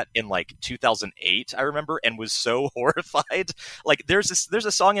watched that in like 2008, I remember, and was so horrified. Like there's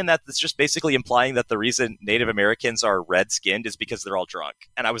a song in that that's just basically implying that the reason Native Americans are red-skinned is because they're all drunk.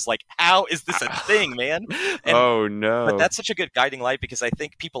 And I was like, how is this a thing, man? And, oh no. But that's such a good guiding light, because I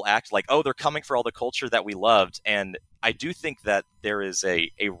think people act like, oh, they're coming for all the culture that we loved. And I do think that there is a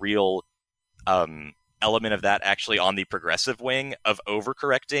real element of that actually on the progressive wing of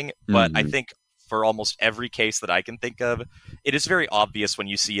overcorrecting. But I think for almost every case that I can think of, it is very obvious when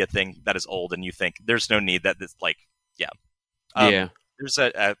you see a thing that is old and you think there's no need that this, like, There's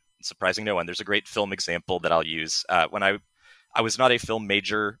a surprising no one. There's a great film example that I'll use. When I was not a film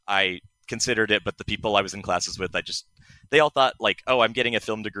major, I considered it, but the people I was in classes with, they all thought like, oh, I'm getting a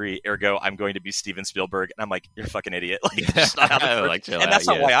film degree, ergo I'm going to be Steven Spielberg. And I'm like, you're a fucking idiot. Like, that's not how that works. And that's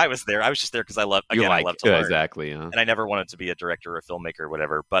not why I was there. I was just there because I love to learn. Exactly. And I never wanted to be a director or a filmmaker or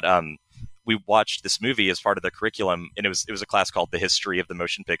whatever. But we watched this movie as part of the curriculum, and it was a class called The History of the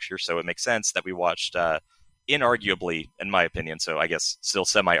Motion Picture. So it makes sense that we watched inarguably, in my opinion, so I guess still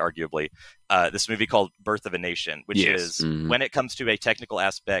semi-arguably, this movie called Birth of a Nation, which is, when it comes to a technical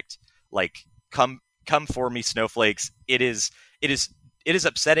aspect, like, come for me, snowflakes, it is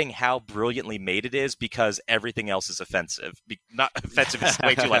upsetting how brilliantly made it is, because everything else is offensive. Not offensive is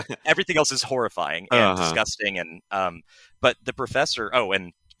way too loud. Everything else is horrifying and disgusting. And but the professor,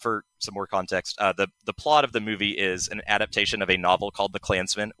 and for some more context, the plot of the movie is an adaptation of a novel called The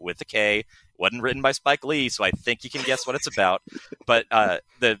Klansman, with a K. It wasn't written by Spike Lee, so I think you can guess what it's about. But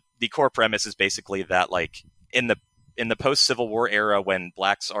the core premise is basically that, like, in the post-Civil War era, when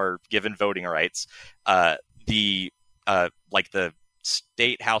blacks are given voting rights, the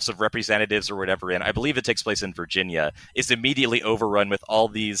state House of Representatives or whatever, and I believe it takes place in Virginia, is immediately overrun with all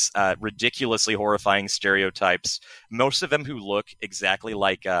these ridiculously horrifying stereotypes, most of them who look exactly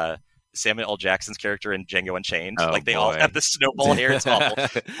like Samuel L. Jackson's character in Django Unchained. They all have the snowball hair. It's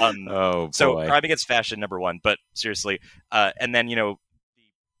awful. So crime against fashion, number one. But seriously, and then,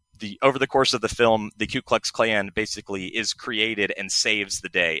 over the course of the film, the Ku Klux Klan basically is created and saves the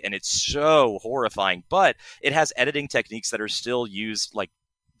day. And it's so horrifying, but it has editing techniques that are still used like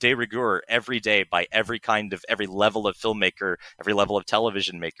de rigueur every day by every level of filmmaker, every level of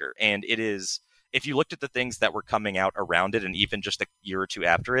television maker. And it is, if you looked at the things that were coming out around it, and even just a year or two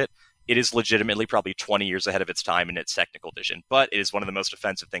after it, it is legitimately probably 20 years ahead of its time in its technical vision, but it is one of the most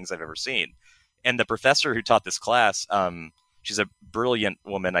offensive things I've ever seen. And the professor who taught this class, she's a brilliant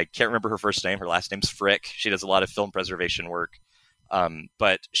woman. I can't remember her first name. Her last name's Frick. She does a lot of film preservation work.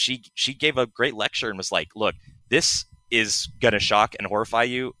 But she gave a great lecture and was like, look, this is going to shock and horrify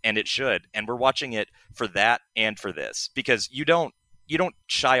you, and it should. And we're watching it for that and for this, because you don't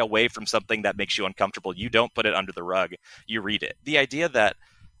shy away from something that makes you uncomfortable. You don't put it under the rug. You read it. The idea that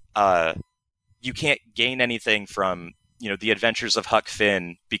you can't gain anything from, the adventures of Huck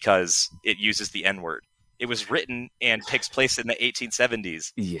Finn because it uses the N-word. It was written and takes place in the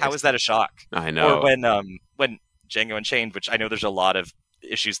 1870s. Yes. How is that a shock? I know. Or when Django Unchained, which I know there's a lot of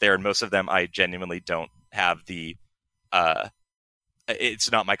issues there, and most of them I genuinely don't have the.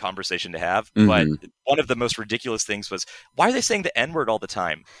 It's not my conversation to have. Mm-hmm. But one of the most ridiculous things was, why are they saying the N-word all the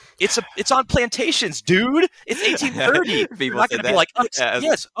time? It's on plantations, dude. It's 1830. People You're not going to be like,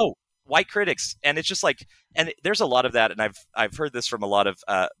 yes. White critics. And it's just like, and there's a lot of that, and I've heard this from a lot of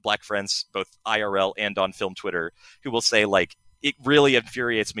black friends, both IRL and on film Twitter, who will say, like, it really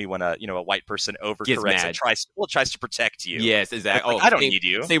infuriates me when a white person overcorrects and tries to protect you. Yes, exactly. Like, I don't need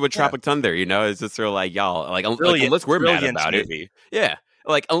you. Say with Tropic Thunder, it's just sort of like, y'all, like, unless we're mad about movie. It. Yeah,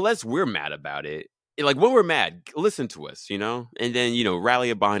 like, unless we're mad about it, like, when we're mad, listen to us, and then,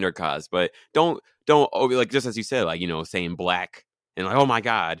 rally behind our cause, but don't like, just as you said, like, saying black and like, oh my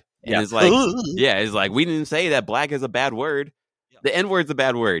God. And it's like, it's like, we didn't say that black is a bad word. Yeah. The N-word's a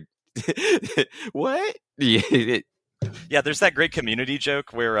bad word. What? Yeah, there's that great Community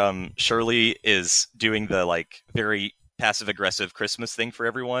joke where Shirley is doing the like very passive aggressive Christmas thing for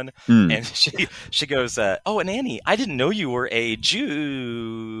everyone, and she goes, "Oh, and Annie, I didn't know you were a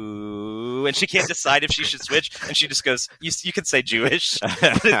Jew," and she can't decide if she should switch, and she just goes, "You can say Jewish." So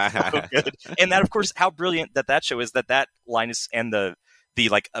good. And that, of course, how brilliant that show is. That line is, and the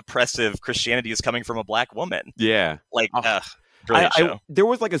like oppressive Christianity is coming from a black woman. Yeah, like. There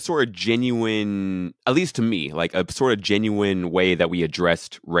was like a sort of genuine, at least to me, like a sort of genuine way that we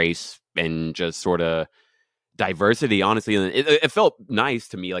addressed race and just sort of diversity, honestly. And it felt nice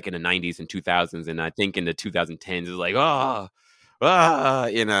to me, like in the 90s and 2000s. And I think in the 2010s, it's like,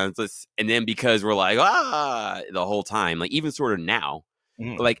 just, and then because we're like, the whole time, like even sort of now,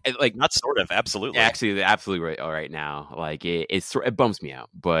 like not sort of, absolutely. Actually, absolutely right. All right now, like it bumps me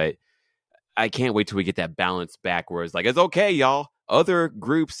out, but I can't wait till we get that balance back where it's like, it's okay, y'all. Other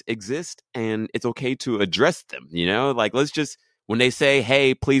groups exist and it's okay to address them, Like, let's just, when they say,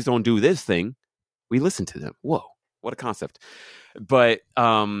 hey, please don't do this thing, we listen to them. Whoa, what a concept. But,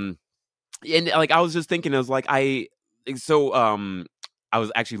 and like, I was just thinking, I was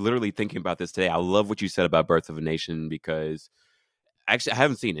actually literally thinking about this today. I love what you said about Birth of a Nation because actually I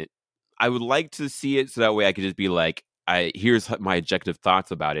haven't seen it. I would like to see it so that way I could just be like, here's my objective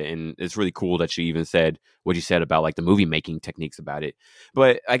thoughts about it. And it's really cool that you even said what you said about like the movie making techniques about it.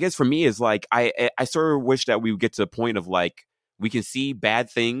 But I guess for me is like, I sort of wish that we would get to a point of like, we can see bad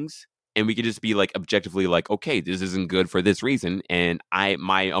things and we could just be like objectively like, okay, this isn't good for this reason. And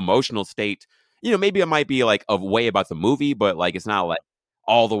my emotional state, maybe it might be like a way about the movie, but like, it's not like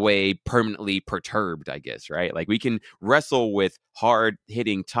all the way permanently perturbed, I guess. Right. Like we can wrestle with hard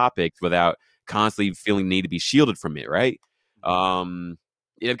hitting topics without constantly feeling the need to be shielded from it, right?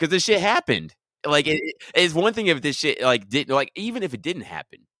 Because this shit happened. Like it's one thing if this shit like didn't, like even if it didn't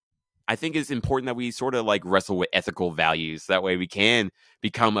happen, I think it's important that we sort of like wrestle with ethical values. That way we can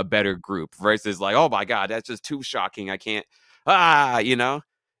become a better group versus like, oh my God, that's just too shocking. I can't, and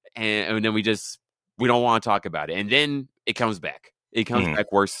then we don't want to talk about it. And then it comes back. It comes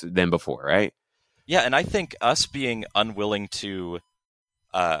back worse than before, right? Yeah, and I think us being unwilling to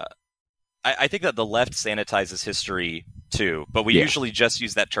I think that the left sanitizes history too, but we usually just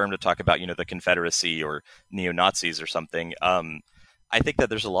use that term to talk about, the Confederacy or neo-Nazis or something. I think that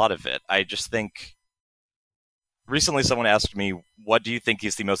there's a lot of it. I just think recently someone asked me, what do you think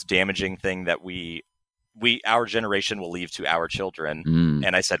is the most damaging thing that our generation will leave to our children?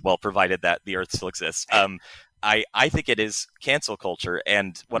 And I said, well, provided that the earth still exists. I think it is cancel culture.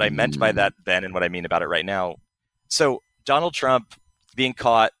 And what I meant by that then and what I mean about it right now. So Donald Trump being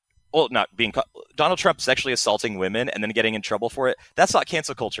caught, Donald Trump sexually assaulting women and then getting in trouble for it. That's not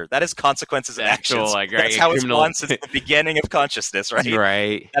cancel culture. That is consequences of actions. That's how it's gone since the beginning of consciousness, right?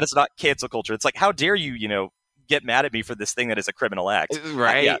 Right. That is not cancel culture. It's like, how dare you, get mad at me for this thing that is a criminal act.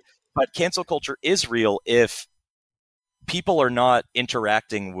 Right. Yeah. But cancel culture is real if people are not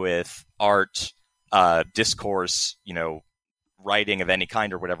interacting with art, discourse, writing of any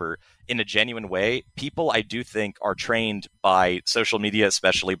kind or whatever in a genuine way. People, I do think, are trained by social media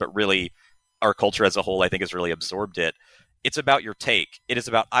especially, but really our culture as a whole, I think, has really absorbed it. It's about your take. It is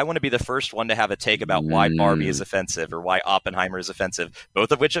about, I want to be the first one to have a take about why Barbie is offensive or why Oppenheimer is offensive,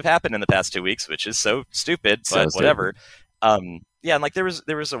 both of which have happened in the past 2 weeks, which is so stupid, but whatever. Yeah, and like there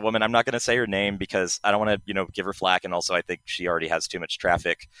was a woman, I'm not going to say her name because I don't want to, give her flack, and also I think she already has too much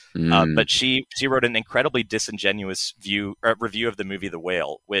traffic. But she wrote an incredibly disingenuous review of the movie The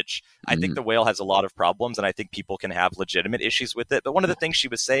Whale, which I think The Whale has a lot of problems, and I think people can have legitimate issues with it. But one of the things she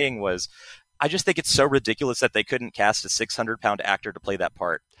was saying was, I just think it's so ridiculous that they couldn't cast a 600-pound actor to play that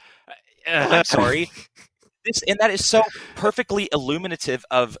part. I'm sorry. And that is so perfectly illuminative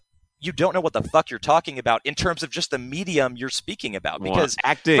of, you don't know what the fuck you're talking about in terms of just the medium you're speaking about. Because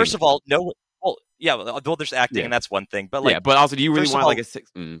acting, first of all, there's acting, and that's one thing. But like, but also, do you really want like a six?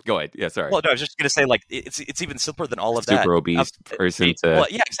 Go ahead. Yeah, sorry. Well, no, I was just going to say, like, it's even simpler than all of that. Super obese person. Well,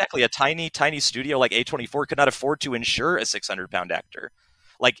 yeah, exactly. A tiny studio like A24 could not afford to insure a 600-pound actor.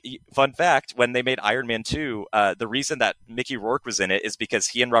 Like, fun fact, when they made Iron Man 2, the reason that Mickey Rourke was in it is because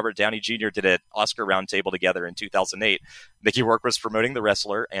he and Robert Downey Jr. did an Oscar roundtable together in 2008. Mickey Rourke was promoting The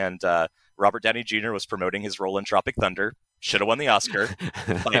Wrestler, and Robert Downey Jr. was promoting his role in Tropic Thunder. Should have won the Oscar.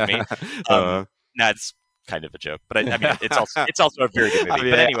 Fight me. That's kind of a joke, but I mean, it's also a very good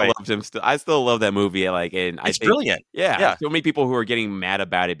movie. But anyway, I loved him still. I still love that movie. Like, and it's brilliant. Yeah. So many people who are getting mad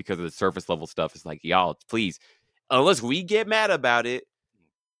about it because of the surface level stuff. It's like, y'all, please, unless we get mad about it,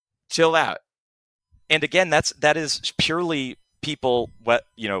 chill out. And again, that is purely people,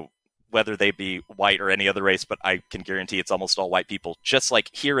 whether they be white or any other race, but I can guarantee it's almost all white people, just like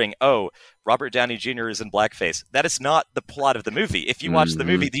hearing, oh, Robert Downey Jr. is in blackface. That is not the plot of the movie. If you watch the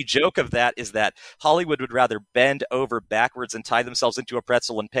movie, the joke of that is that Hollywood would rather bend over backwards and tie themselves into a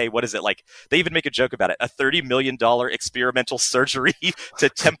pretzel and pay, what is it, like, they even make a joke about it, a $30 million experimental surgery to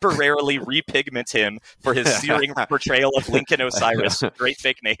temporarily repigment him for his searing portrayal of Lincoln Osiris. Great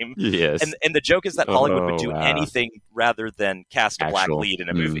fake name. Yes. And the joke is that Hollywood would do anything rather than cast a black lead in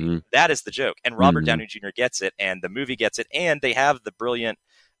a movie. That is the joke. And Robert Downey Jr. gets it, and the movie gets it, and they have the brilliant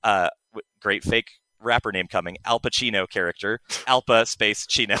great fake rapper name coming, Al Pacino character, Alpa Space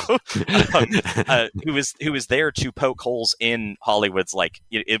Chino, who is there to poke holes in Hollywood's, like,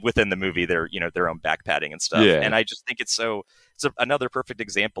 within the movie, their own back padding and stuff. And I just think it's another perfect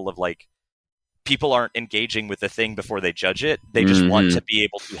example of, like, people aren't engaging with the thing before they judge it. They just want to be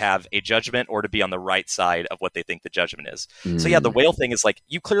able to have a judgment or to be on the right side of what they think the judgment is. So yeah, the whale thing is like,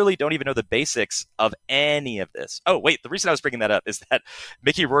 you clearly don't even know the basics of any of this. Oh, wait, the reason I was bringing that up is that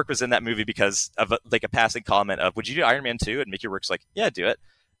Mickey Rourke was in that movie because of a passing comment of, would you do Iron Man 2? And Mickey Rourke's like, yeah, do it.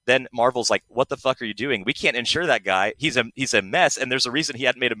 Then Marvel's like, what the fuck are you doing? We can't insure that guy. He's a mess, and there's a reason he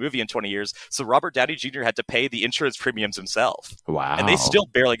hadn't made a movie in 20 years. So Robert Downey Jr. had to pay the insurance premiums himself. Wow. And they still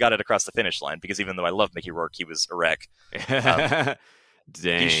barely got it across the finish line, because even though I love Mickey Rourke, he was a wreck.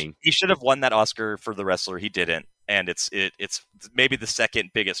 Dang. He should have won that Oscar for The Wrestler. He didn't. And it's maybe the second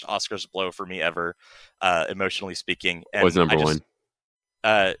biggest Oscars blow for me ever, emotionally speaking. And what's number one?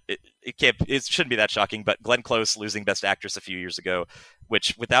 It shouldn't be that shocking, but Glenn Close losing Best Actress a few years ago,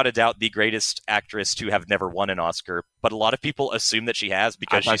 which without a doubt the greatest actress to have never won an Oscar, but a lot of people assume that she has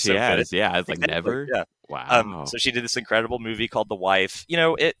because she's so good. Yeah, it's like never. Yeah. Wow. So she did this incredible movie called The Wife.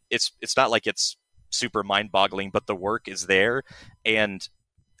 It's not like it's super mind-boggling, but the work is there, and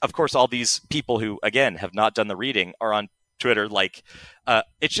of course all these people who again have not done the reading are on Twitter. Like,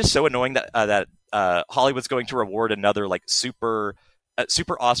 it's just so annoying that Hollywood's going to reward another like super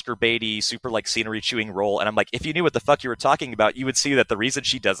Oscar baity, super like scenery chewing role. And I'm like, if you knew what the fuck you were talking about, you would see that the reason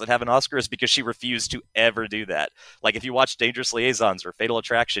she doesn't have an Oscar is because she refused to ever do that. Like, if you watch Dangerous Liaisons or Fatal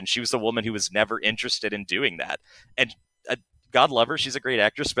Attraction, she was a woman who was never interested in doing that. And God love her, she's a great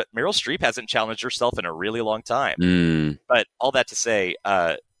actress, but Meryl Streep hasn't challenged herself in a really long time. But all that to say,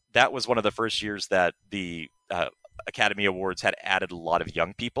 that was one of the first years that the Academy Awards had added a lot of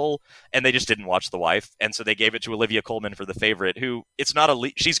young people, and they just didn't watch The Wife, and so they gave it to Olivia Colman for The Favorite, who it's not a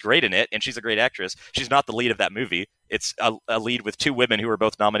lead. She's great in it, and she's a great actress. She's not the lead of that movie. It's a lead with two women who are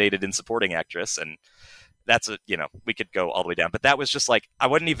both nominated in supporting actress, and that's we could go all the way down. But that was just like, I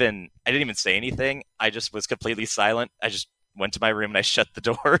didn't even say anything. I just was completely silent. I just went to my room and I shut the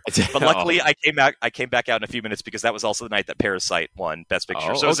door. But luckily, I came back out in a few minutes, because that was also the night that Parasite won Best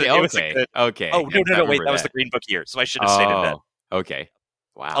Picture. So okay. It was a good... Okay. Oh, no, wait, that was the Green Book year, so I should have stated that. Okay.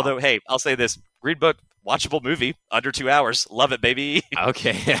 Wow. Although, hey, I'll say this: Green Book, watchable movie, under 2 hours. Love it, baby.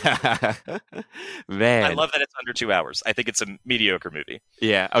 Okay. Man. I love that it's under 2 hours. I think it's a mediocre movie.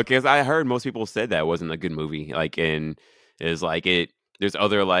 Yeah. Okay. Because I heard most people said that it wasn't a good movie. Like, and it's like there's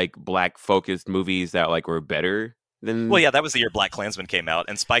other like black focused movies that like were better. Well, yeah, that was the year BlacKkKlansman came out,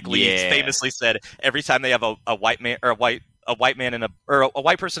 and Spike Lee famously said every time they have a white man or a white man and a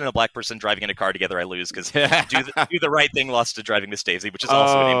white person and a black person driving in a car together, I lose, because do the right thing lost to Driving Miss Daisy, which is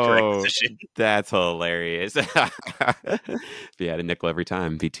also an incorrect position. That's hilarious. If you had a nickel every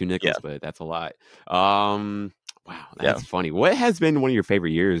time, be two nickels, but that's a lot. Wow, that's funny. What has been one of your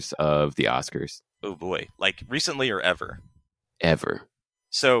favorite years of the Oscars? Oh boy, like recently or ever? Ever.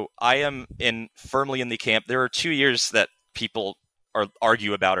 So I am firmly in the camp. There are 2 years that people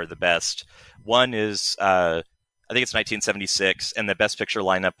argue about are the best. One is I think it's 1976, and the Best Picture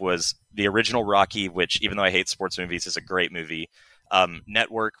lineup was the original Rocky, which, even though I hate sports movies, is a great movie.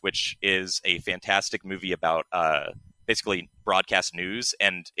 Network, which is a fantastic movie about basically broadcast news,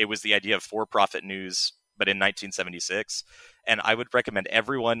 and it was the idea of for-profit news, but in 1976. And I would recommend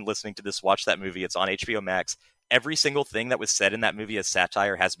everyone listening to this watch that movie. It's on HBO Max. Every single thing that was said in that movie as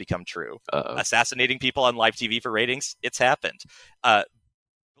satire has become true. Assassinating people on live TV for ratings, it's happened.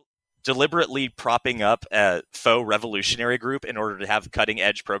 Deliberately propping up a faux revolutionary group in order to have cutting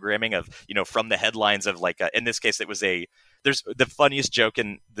edge programming of, from the headlines of like, in this case, there's the funniest joke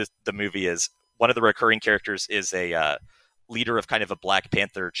in the movie is one of the recurring characters is a leader of kind of a Black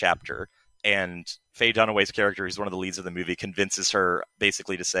Panther chapter. And Faye Dunaway's character, who's one of the leads of the movie, convinces her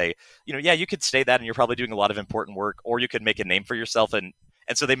basically to say, yeah, you could stay that and you're probably doing a lot of important work, or you could make a name for yourself. And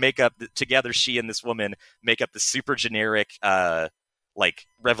so they make up together, she and this woman make up this super generic like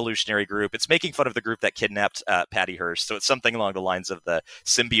revolutionary group. It's making fun of the group that kidnapped Patty Hearst. So it's something along the lines of the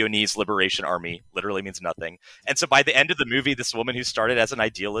Symbionese Liberation Army. Literally means nothing. And so by the end of the movie, this woman who started as an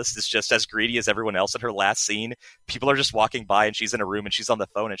idealist is just as greedy as everyone else in her last scene. People are just walking by and she's in a room and she's on the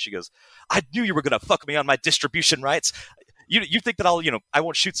phone and she goes, I knew you were going to fuck me on my distribution rights. You think that I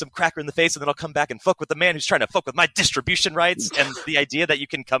won't shoot some cracker in the face and then I'll come back and fuck with the man who's trying to fuck with my distribution rights. And the idea that you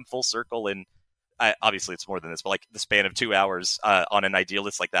can come full circle and obviously it's more than this, but like the span of 2 hours on an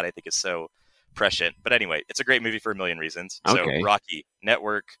idealist like that, I think is so prescient. But anyway, it's a great movie for a million reasons. Okay. So Rocky,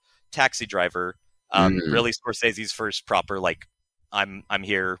 Network, Taxi Driver, really Scorsese's first proper, like, I'm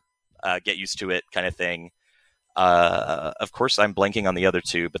here, get used to it kind of thing. Of course, I'm blanking on the other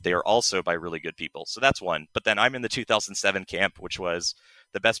two, but they are also by really good people. So that's one. But then I'm in the 2007 camp, which was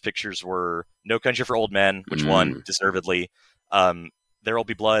the best pictures were No Country for Old Men, which won deservedly. There'll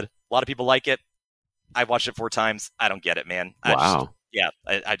Be Blood. A lot of people like it. I watched it 4 times. I don't get it, man. I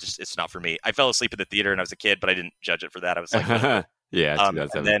just it's not for me. I fell asleep in the theater when I was a kid, but I didn't judge it for that. I was like, yeah.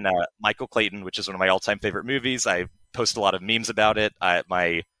 And then Michael Clayton, which is one of my all-time favorite movies. I post a lot of memes about it.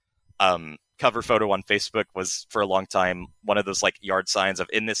 My cover photo on Facebook was for a long time one of those like yard signs of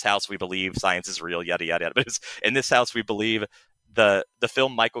 "In this house we believe science is real," yada yada yada. But it's "In this house we believe." The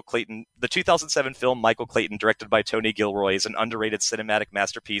film Michael Clayton, the 2007 film Michael Clayton, directed by Tony Gilroy, is an underrated cinematic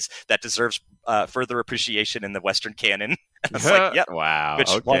masterpiece that deserves further appreciation in the Western canon. I was like, yep, wow.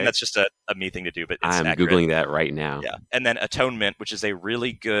 Which one? That's just a me thing to do, but it's I'm accurate. Googling that right now. Yeah, and then Atonement, which is a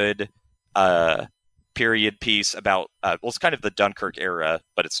really good period piece about it's kind of the Dunkirk era,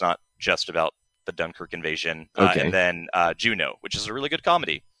 but it's not just about the Dunkirk invasion. And then Juno, which is a really good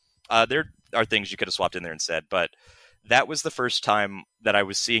comedy. There are things you could have swapped in there and said, but that was the first time that I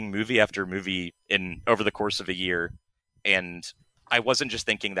was seeing movie after movie over the course of a year. And I wasn't just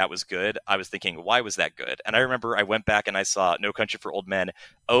thinking that was good. I was thinking, why was that good? And I remember I went back and I saw No Country for Old Men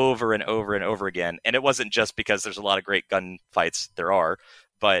over and over and over again. And it wasn't just because there's a lot of great gun fights. There are.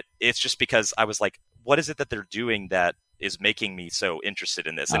 But it's just because I was like, what is it that they're doing that is making me so interested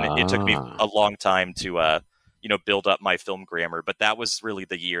in this? And it took me a long time to build up my film grammar. But that was really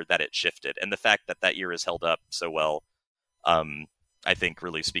the year that it shifted. And the fact that year has held up so well, I think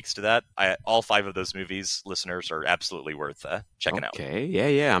really speaks to that. All 5 of those movies, listeners, are absolutely worth checking out. Okay,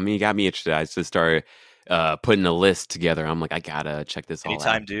 yeah. I mean, you got me interested. I just started putting a list together. I'm like, I gotta check this all out.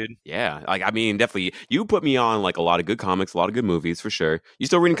 Anytime, dude. Yeah, like I mean, definitely. You put me on like a lot of good comics, a lot of good movies for sure. You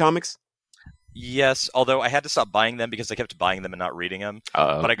still reading comics? Yes, although I had to stop buying them because I kept buying them and not reading them.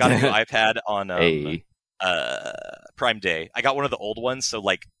 But I got a new iPad on Prime Day. I got one of the old ones, so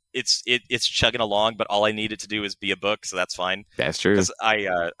like it's chugging along, but all I need it to do is be a book, so that's fine. That's true. Because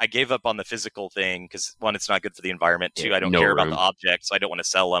I gave up on the physical thing because, one, it's not good for the environment. 2, I don't care about the objects, so I don't want to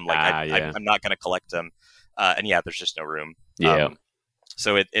sell them. Like I'm not going to collect them. And there's just no room. Yeah.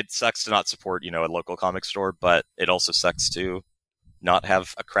 So it sucks to not support a local comic store, but it also sucks to not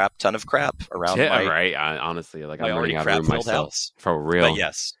have a crap ton of crap around. Yeah, right. Honestly, like I'm already crap filled house for real. But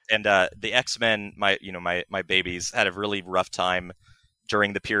yes, and the X-Men, my babies had a really rough time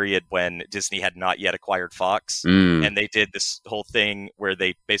during the period when Disney had not yet acquired Fox, and they did this whole thing where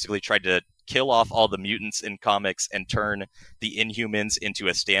they basically tried to kill off all the mutants in comics and turn the Inhumans into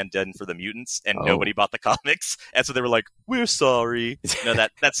a stand-in for the mutants, and nobody bought the comics, and so they were like, "We're sorry."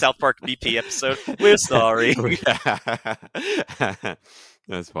 That South Park BP episode, "We're sorry."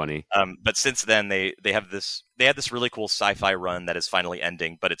 That's funny. But since then, they had this really cool sci-fi run that is finally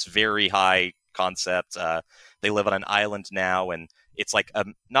ending, but it's very high concept. They live on an island now, and it's like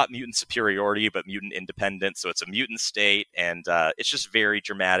not mutant superiority, but mutant independence. So it's a mutant state, and it's just very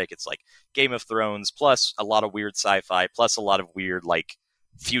dramatic. It's like Game of Thrones, plus a lot of weird sci-fi, plus a lot of weird like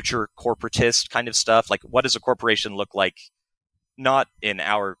future corporatist kind of stuff. Like, what does a corporation look like? Not in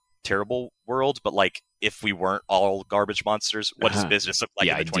our terrible world, but like if we weren't all garbage monsters, what does business look like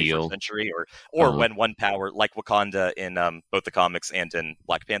in the 21st century? Or when one power, like Wakanda in both the comics and in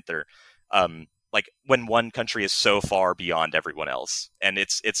Black Panther, like when one country is so far beyond everyone else, and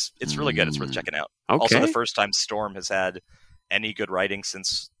it's really good. It's worth checking out. Okay. Also, the first time Storm has had any good writing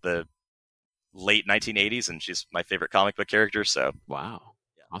since the late 1980s, and she's my favorite comic book character. So wow,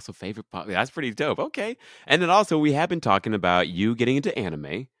 also favorite. That's pretty dope. Okay, and then also we have been talking about you getting into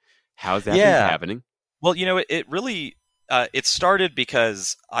anime. How's that been happening? Well, it really it started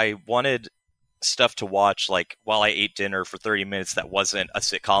because I wanted stuff to watch, like while I ate dinner for 30 minutes that wasn't a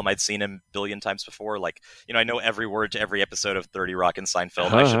sitcom I'd seen a billion times before. Like, I know every word to every episode of 30 Rock and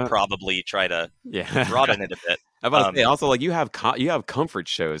Seinfeld. I should probably try to broaden it a bit. I'm about to say, also, like, you have comfort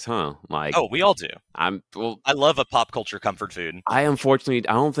shows, huh? Like, oh, we all do. I love a pop culture comfort food. I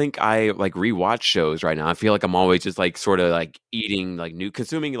don't think I like rewatch shows right now. I feel like I'm always just like sort of like eating like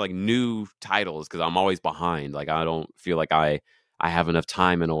consuming like new titles because I'm always behind. Like, I don't feel like I have enough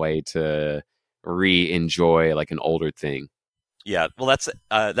time in a way to re-enjoy like an older thing. Yeah, well, that's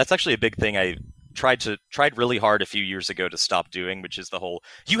actually a big thing I tried really hard a few years ago to stop doing, which is the whole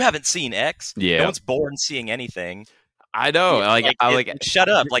you haven't seen X. Yeah, no one's born seeing anything. I know. Shut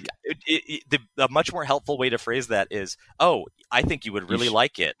up. Like, the much more helpful way to phrase that is, oh, I think you would really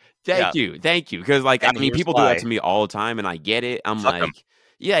like it. Thank you. Because, like, I mean, people do that to me all the time, and I get it. I'm Fuck like, 'em.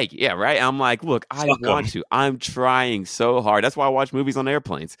 yeah, right. I'm like, look, I Fuck 'em. want to. I'm trying so hard. That's why I watch movies on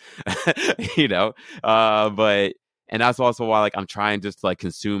airplanes, But and that's also why, like, I'm trying just to, like,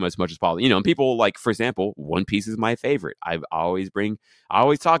 consume as much as possible. And people, like, for example, One Piece is my favorite. I always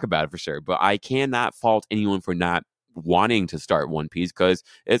talk about it for sure, but I cannot fault anyone for not wanting to start One Piece because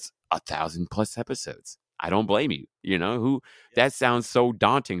it's 1,000+ episodes. I don't blame you. That sounds so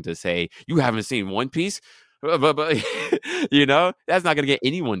daunting to say you haven't seen One Piece, but that's not going to get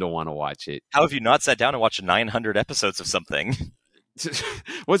anyone to want to watch it. How have you not sat down and watched 900 episodes of something?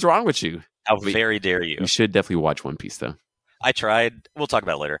 What's wrong with you? How very dare you? You should definitely watch One Piece, though. I tried. We'll talk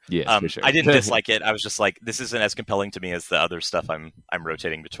about it later. Yeah, for sure. I didn't dislike it. I was just like, this isn't as compelling to me as the other stuff I'm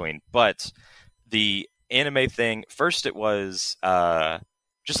rotating between. But the anime thing, first it was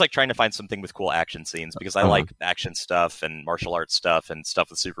just like trying to find something with cool action scenes because I like action stuff and martial arts stuff and stuff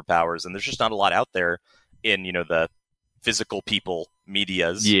with superpowers, and there's just not a lot out there in the physical people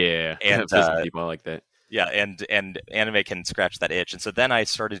medias. Yeah, and physical people, I like that. Yeah, and anime can scratch that itch, and so then I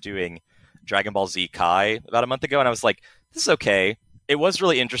started doing Dragon Ball Z Kai about a month ago, and I was like, this is okay. It was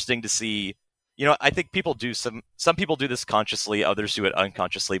really interesting to see. I think people do some people do this consciously, others do it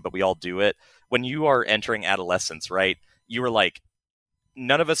unconsciously, but we all do it. When you are entering adolescence, right? You are like,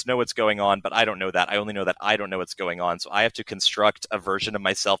 none of us know what's going on, but I don't know that. I only know that I don't know what's going on. So I have to construct a version of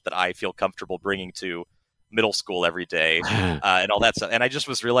myself that I feel comfortable bringing to middle school every day and all that stuff. And I just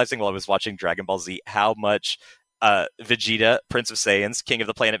was realizing while I was watching Dragon Ball Z how much Vegeta, Prince of Saiyans, King of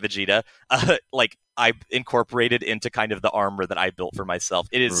the Planet Vegeta, like I incorporated into kind of the armor that I built for myself.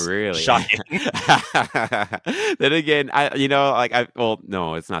 It is really shocking. Then again,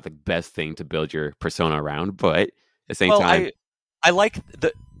 no, it's not the best thing to build your persona around, but at the same time,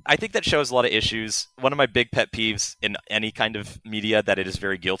 I think that shows a lot of issues. One of my big pet peeves in any kind of media that it is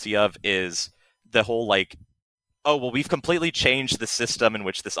very guilty of is the whole like, oh, well, we've completely changed the system in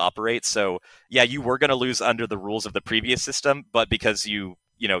which this operates. So yeah, you were going to lose under the rules of the previous system, but because your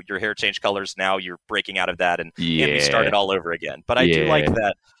hair changed colors, now you're breaking out of that and we started all over again. But I do like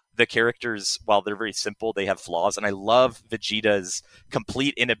that the characters, while they're very simple, they have flaws. And I love Vegeta's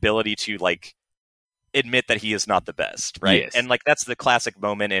complete inability to like admit that he is not the best, right? Yes. And like that's the classic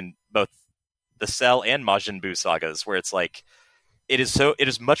moment in both the Cell and Majin Buu sagas where it's like, it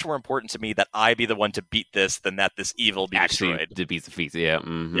is much more important to me that I be the one to beat this than that this evil be destroyed. To beat the feats, yeah.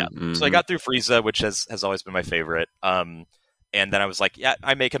 Mm-hmm, yeah. Mm-hmm. So I got through Frieza, which has always been my favorite. And then I was like, yeah,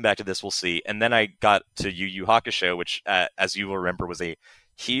 I may come back to this. We'll see. And then I got to Yu Yu Hakusho, which, as you will remember,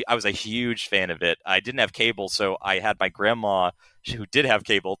 I was a huge fan of it. I didn't have cable, so I had my grandma, who did have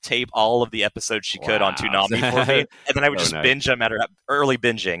cable, tape all of the episodes she could on Toonami for me, and then I would just binge them at her early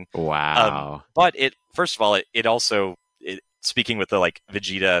binging. Wow! But first of all, it also speaking with the like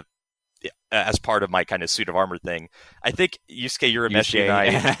Vegeta as part of my kind of suit of armor thing, I think Yusuke Urameshi and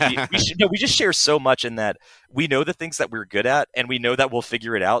I we just share so much in that we know the things that we're good at and we know that we'll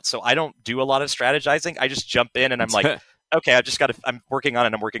figure it out. So I don't do a lot of strategizing. I just jump in and I'm like, okay, I'm working on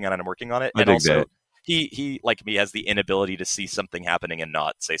it. And also he like me has the inability to see something happening and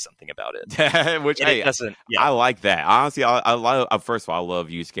not say something about it. Which it doesn't. Yeah. I like that. Honestly, I love. First of all, I love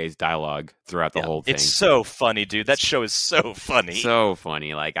Yusuke's dialogue throughout the whole thing. It's so funny, dude. That show is so funny. So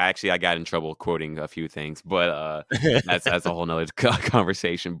funny. Like I got in trouble quoting a few things, but that's a whole nother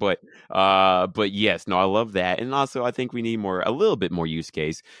conversation. But yes, no, I love that, and also I think we need a little bit more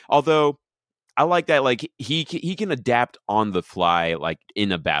Yusuke's. Although I like that, like he can adapt on the fly, like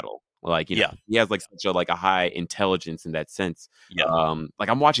in a battle. Like, he has like such a high intelligence in that sense. Yeah. Like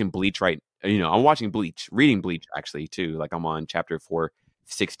I'm watching Bleach I'm watching Bleach, reading Bleach actually too. Like I'm on chapter 450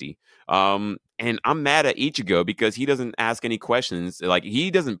 60. And I'm mad at Ichigo because he doesn't ask any questions. Like,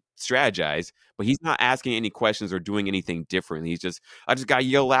 he doesn't strategize, but he's not asking any questions or doing anything different. He's just, I just got to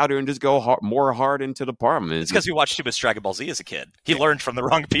yell louder and just go more hard into the apartment. It's because he watched too much Dragon Ball Z as a kid. He learned from the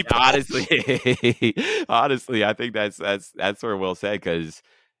wrong people. Honestly, I think that's sort of well said, because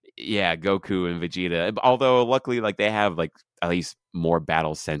yeah, Goku and Vegeta, although luckily like they have like at least more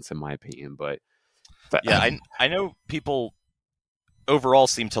battle sense in my opinion, but yeah, I know people overall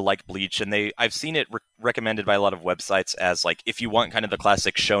seem to like Bleach, and I've seen it recommended by a lot of websites as like, if you want kind of the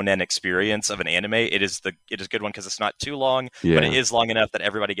classic shonen experience of an anime, it is a good one because it's not too long, but it is long enough that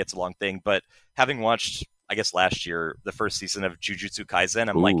everybody gets a long thing. But having watched, I guess last year, the first season of Jujutsu Kaisen,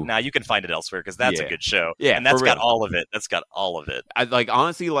 I'm like, nah, you can find it elsewhere because that's a good show. Yeah, and that's got all of it. That's got all of it. I like,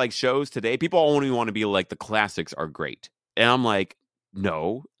 honestly, like shows today, people only want to be like the classics are great, and I'm like,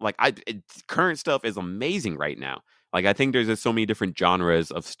 no, like current stuff is amazing right now. Like, I think there's just so many different genres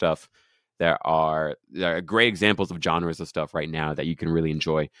of stuff there are great examples of genres of stuff right now that you can really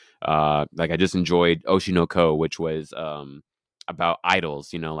enjoy. Like, I just enjoyed Oshinoko, which was about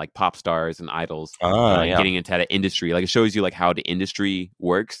idols, like pop stars and idols getting into that industry. Like, it shows you like how the industry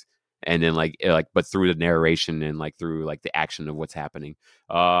works, and then but through the narration and like through like the action of what's happening.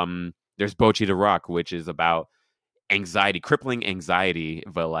 There's Bocchi the Rock, which is about crippling anxiety,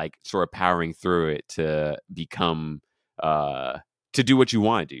 but like sort of powering through it to become to do what you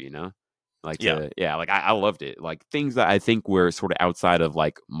want to do, like like I loved it. Like, things that I think were sort of outside of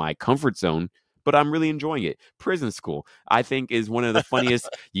like my comfort zone, but I'm really enjoying it. Prison School, I think, is one of the funniest.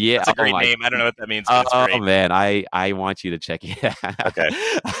 Yeah, that's a great name. I don't know what that means, but it's great. Oh man, I want you to check it out. Okay.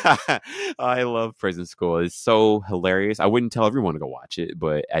 I love Prison School. It's so hilarious. I wouldn't tell everyone to go watch it,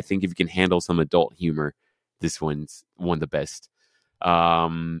 but I think if you can handle some adult humor, this one's one of the best.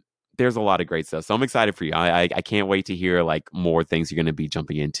 There's a lot of great stuff, so I'm excited for you. I can't wait to hear like more things you're going to be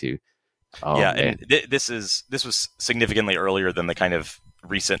jumping into. And this was significantly earlier than the kind of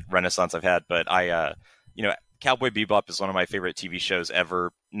recent renaissance I've had, but Cowboy Bebop is one of my favorite TV shows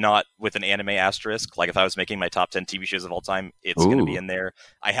ever. Not with an anime asterisk. Like, if I was making my top 10 TV shows of all time, it's going to be in there.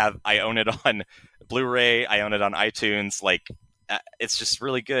 I own it on Blu-ray. I own it on iTunes. Like, it's just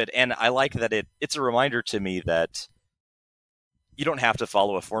really good, and I like that it's a reminder to me that you don't have to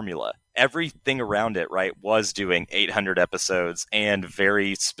follow a formula. Everything around it, right, was doing 800 episodes and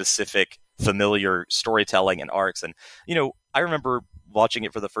very specific, familiar storytelling and arcs. And I remember watching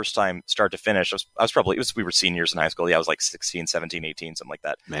it for the first time, start to finish. We were seniors in high school. Yeah, I was like 16, 17, 18, something like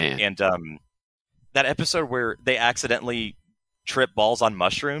that. Man, and that episode where they accidentally trip balls on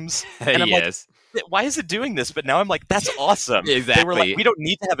mushrooms, and I'm like, why is it doing this? But now I'm like, that's awesome. Exactly. They were like, we don't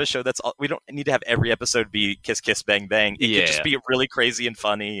need to have a show we don't need to have every episode be kiss, kiss, bang, bang. It could just be really crazy and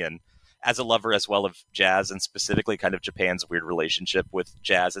funny. And as a lover as well of jazz, and specifically kind of Japan's weird relationship with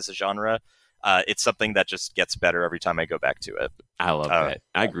jazz as a genre, it's something that just gets better every time I go back to it. I love that.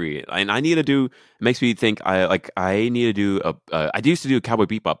 I agree. And I need to do, it makes me think, I need to do I used to do Cowboy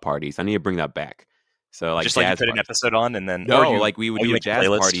Bebop parties. I need to bring that back. So like, just like you put an episode on, and then like we would do a jazz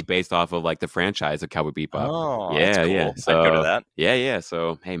party based off of like the franchise of Cowboy Bebop. Oh, yeah, cool. Yeah. So I'd go to that. Yeah.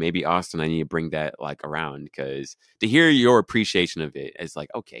 So hey, maybe Austin, I need to bring that like around, because to hear your appreciation of it is like,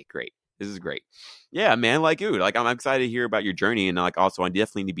 okay, great. This is great. Yeah, man. Like, dude, like I'm excited to hear about your journey, and like also I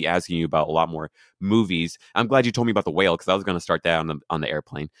definitely need to be asking you about a lot more movies. I'm glad you told me about The Whale, because I was going to start that on the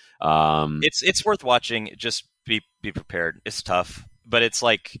airplane. It's worth watching. Just be prepared. It's tough, but it's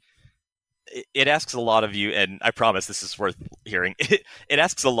like, it asks a lot of you, and I promise this is worth hearing. It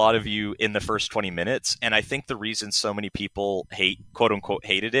asks a lot of you in the first 20 minutes, and I think the reason so many people quote unquote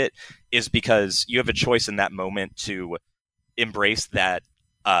hated it, is because you have a choice in that moment to embrace that,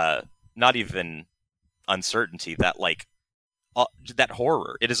 not even uncertainty, that like that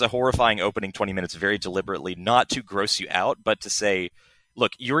horror. It is a horrifying opening 20 minutes, very deliberately, not to gross you out, but to say,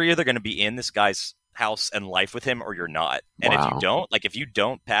 look, you're either going to be in this guy's house and life with him, or you're not. And if you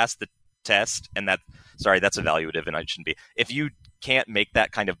don't pass the test, and that's evaluative and I shouldn't be, if you can't make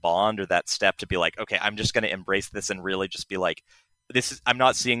that kind of bond or that step to be like, okay, I'm just going to embrace this and really just be like, I'm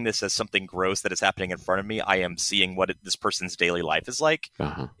not seeing this as something gross that is happening in front of me. I am seeing what this person's daily life is like.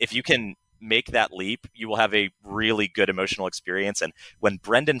 If you can make that leap, you will have a really good emotional experience. And when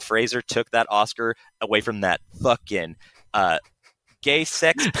Brendan Fraser took that Oscar away from that fucking gay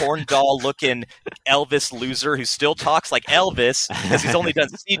sex porn doll looking Elvis loser who still talks like Elvis because he's only done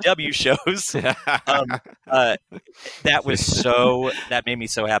CW shows. That made me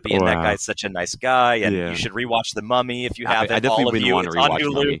so happy. And that guy's such a nice guy. And you should rewatch The Mummy if you haven't. I definitely want to rewatch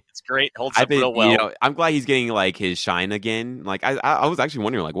Hulu. Mummy. It's great. Holds up real well. I'm glad he's getting like his shine again. Like I was actually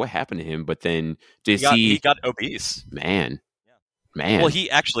wondering like what happened to him, but then he got obese. Man. Man. Well, he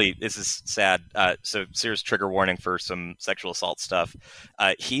actually, this is sad. So serious trigger warning for some sexual assault stuff.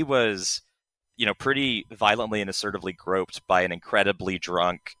 He was, pretty violently and assertively groped by an incredibly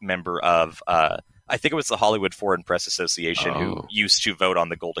drunk member of, I think it was the Hollywood Foreign Press Association, who used to vote on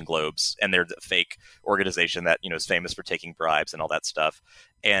the Golden Globes, and they're the fake organization that, is famous for taking bribes and all that stuff.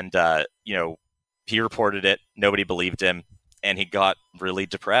 And, he reported it. Nobody believed him. And he got really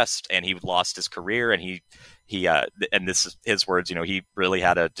depressed, and he lost his career. And he and this is his words, he really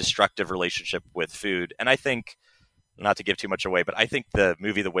had a destructive relationship with food. And I think, not to give too much away, but I think the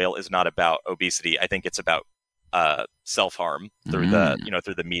movie The Whale is not about obesity. I think it's about self-harm through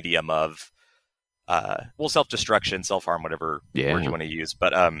through the medium of self-destruction, self-harm, whatever word you want to use.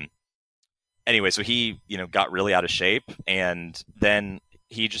 But anyway, so he got really out of shape, and then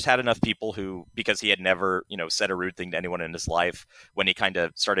he just had enough people who, because he had never, said a rude thing to anyone in his life, when he kind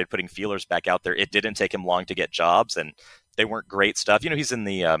of started putting feelers back out there, it didn't take him long to get jobs, and they weren't great stuff. He's in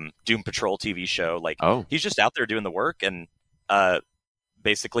the Doom Patrol TV show. Like, he's just out there doing the work, and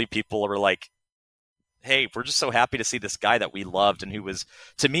basically people were like, hey, we're just so happy to see this guy that we loved, and who was,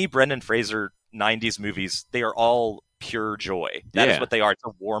 to me, Brendan Fraser 90s movies, they are all pure joy. That is what they are. It's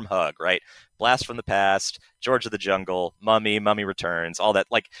a warm hug, right? Blast from the Past, George of the Jungle, Mummy Returns, all that.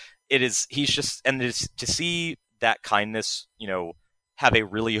 Like, he's just, and to see that kindness, have a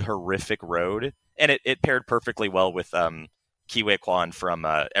really horrific road, and it paired perfectly well with Ke Huy Quan from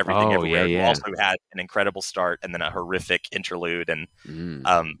Everything Everywhere, who also had an incredible start and then a horrific interlude, and pretty.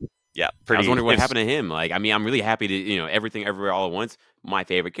 I was wondering what happened to him. Like, I mean, I'm really happy to, Everything Everywhere All at Once, my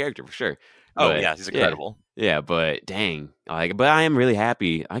favorite character for sure. But, he's incredible. Yeah, but dang, but I am really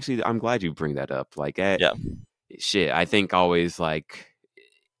happy. Actually, I'm glad you bring that up. Like, shit, I think always like,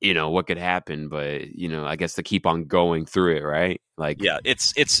 what could happen, but I guess to keep on going through it, right? Like,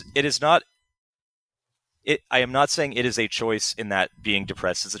 it is not. I am not saying it is a choice in that being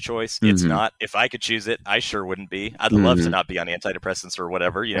depressed is a choice. It's not. If I could choose it, I sure wouldn't be. I'd love to not be on antidepressants or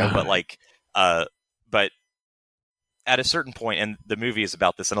whatever, but like, but at a certain point, and the movie is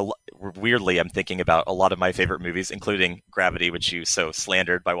about this, and weirdly, I'm thinking about a lot of my favorite movies, including Gravity, which you so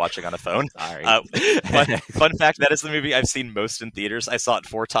slandered by watching on a phone. Sorry. Fun fact, that is the movie I've seen most in theaters. I saw it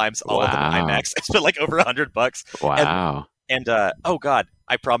 4 times, all of them in IMAX. I spent like over $100. Wow. And oh god,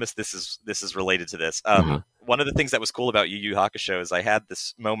 I promise this is related to this. One of the things that was cool about Yu Yu Hakusho is I had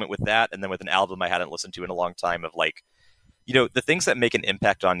this moment with that, and then with an album I hadn't listened to in a long time, of like, the things that make an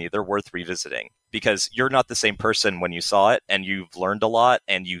impact on you, they're worth revisiting, because you're not the same person when you saw it, and you've learned a lot,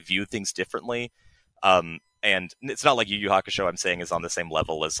 and you view things differently. And it's not like Yu Yu Hakusho, I'm saying, is on the same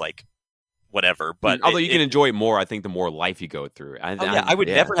level as like whatever. But although you can enjoy it more, I think the more life you go through. I would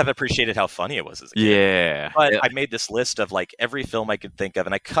never have appreciated how funny it was as a kid. Yeah. But I made this list of like every film I could think of,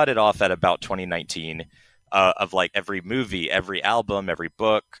 and I cut it off at about 2019 of like every movie, every album, every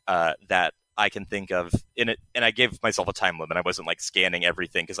book that I can think of in it. And I gave myself a time limit. I wasn't like scanning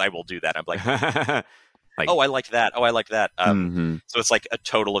everything, because I will do that. I'm like, oh, I liked that. Oh, I like that. So it's like a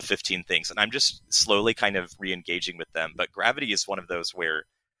total of 15 things, and I'm just slowly kind of re-engaging with them. But Gravity is one of those where,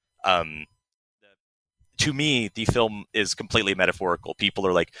 to me, the film is completely metaphorical. People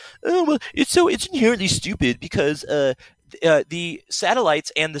are like, oh, well, it's inherently stupid because the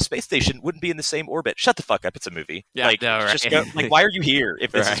satellites and the space station wouldn't be in the same orbit. Shut the fuck up! It's a movie. Yeah, like, no, right. Just go, like, why are you here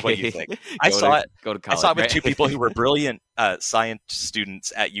if this is what you think? I saw it with 2 people who were brilliant science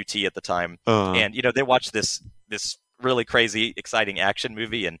students at UT at the time, and they watched this really crazy, exciting action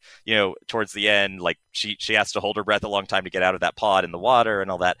movie, and towards the end, like she has to hold her breath a long time to get out of that pod in the water and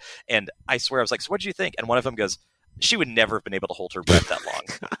all that. And I swear, I was like, so what did you think? And one of them goes, she would never have been able to hold her breath that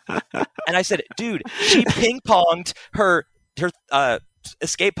long. And I said, dude, she ping-ponged her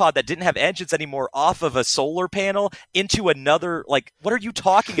escape pod that didn't have engines anymore off of a solar panel into another. Like, what are you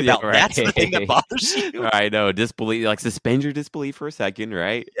talking about? Right. That's the thing that bothers you. I know, disbelief, like suspend your disbelief for a second,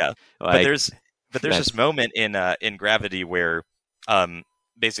 right? Yeah, like, but there's this moment in Gravity where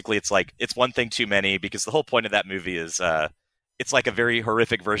basically it's like, it's one thing too many, because the whole point of that movie is it's like a very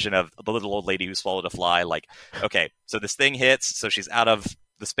horrific version of the little old lady who swallowed a fly. Like, okay, so this thing hits, so she's out of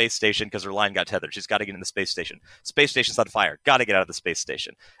the space station because her line got tethered. She's got to get in the space station. Space station's on fire. Got to get out of the space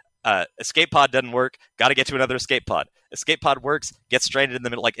station. Escape pod doesn't work. Got to get to another escape pod. Escape pod works. Gets stranded in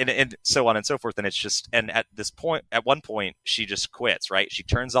the middle, like, and so on and so forth. And it's just, and at one point, she just quits. Right? She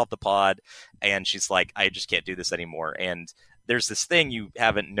turns off the pod, and she's like, "I just can't do this anymore." And there's this thing you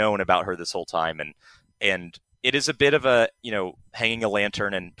haven't known about her this whole time, and it is a bit of a, hanging a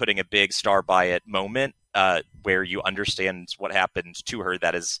lantern and putting a big star by it moment, where you understand what happened to her.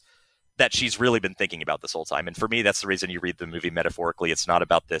 That she's really been thinking about this whole time. And for me, that's the reason you read the movie metaphorically. It's not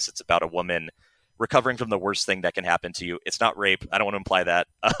about this. It's about a woman recovering from the worst thing that can happen to you. It's not rape. I don't want to imply that.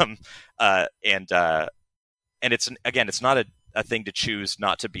 And it's not a thing to choose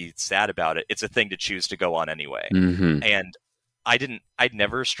not to be sad about it. It's a thing to choose to go on anyway. Mm-hmm. And I'd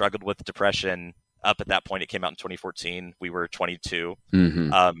never struggled with depression up at that point. It came out in 2014. We were 22.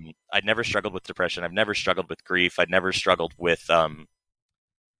 Mm-hmm. I'd never struggled with depression. I've never struggled with grief. I'd never struggled with a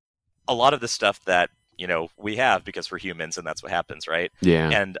lot of the stuff that, we have because we're humans and that's what happens, right? Yeah.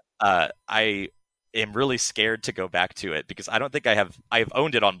 And I am really scared to go back to it because I don't think I've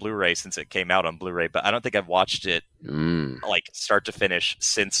owned it on Blu-ray since it came out on Blu-ray, but I don't think I've watched it like start to finish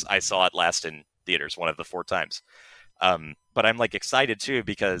since I saw it last in theaters, one of the 4 times. But I'm like excited too,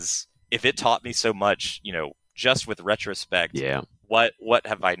 because if it taught me so much, just with retrospect, what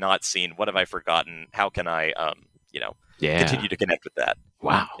have I not seen? What have I forgotten? How can I, continue to connect with that?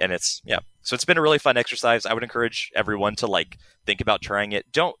 Wow. And so it's been a really fun exercise. I would encourage everyone to like think about trying it.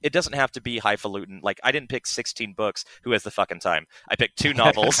 It doesn't have to be highfalutin. Like I didn't pick 16 books. Who has the fucking time? I picked 2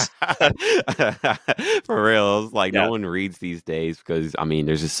 novels. For real. It's like no one reads these days because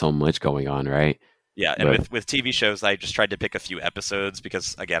there's just so much going on, right? Yeah, and with TV shows, I just tried to pick a few episodes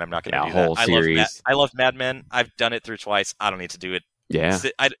because, again, I'm not going to do a whole that. series. I love Mad Men. I've done it through twice. I don't need to do it. Yeah.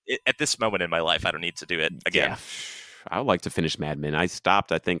 At this moment in my life, I don't need to do it again. Yeah. I would like to finish Mad Men. I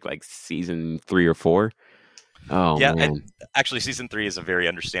stopped, I think, like season 3 or 4. Oh, yeah, man. Actually, season 3 is a very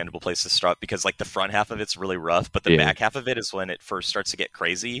understandable place to start because, like, the front half of it's really rough, but the back half of it is when it first starts to get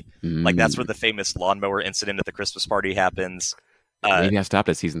crazy. Like, that's where the famous lawnmower incident at the Christmas party happens. Maybe I stopped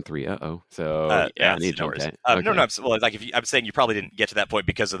at season 3. So I need to jump that. Okay. No. I'm saying you probably didn't get to that point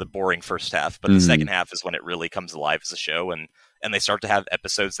because of the boring first half, but the second half is when it really comes alive as a show, and they start to have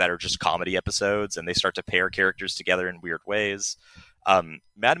episodes that are just comedy episodes, and they start to pair characters together in weird ways.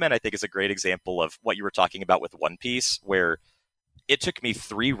 Mad Men, I think, is a great example of what you were talking about with One Piece, where it took me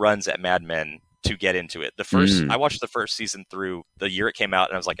 3 runs at Mad Men to get into it. I watched the first season through the year it came out,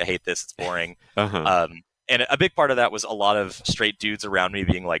 and I was like, I hate this. It's boring. And a big part of that was a lot of straight dudes around me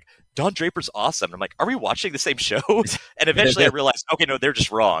being like, Don Draper's awesome. And I'm like, are we watching the same show? And eventually I realized, okay, no, they're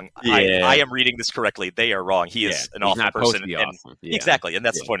just wrong. Yeah. I am reading this correctly. They are wrong. He is an awful person. Awesome. Exactly. And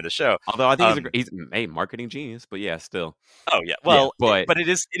that's the point of the show. Although I think he's a marketing genius, but still. Oh, yeah. Well, but it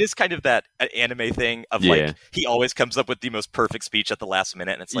is kind of that anime thing of like, he always comes up with the most perfect speech at the last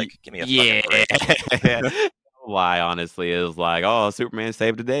minute. And it's like, give me a fucking break. Why, honestly, is like, oh, Superman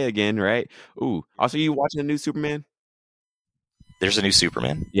saved the day again, right? Ooh. Also, you watching the new Superman? There's a new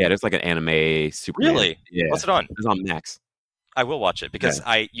Superman? Yeah, there's like an anime Superman. Really? Yeah. What's it on? It's on Max. I will watch it because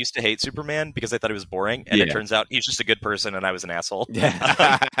I used to hate Superman because I thought it was boring, and it turns out he's just a good person, and I was an asshole.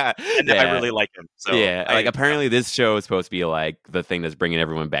 Yeah. And I really like him. So apparently this show is supposed to be like the thing that's bringing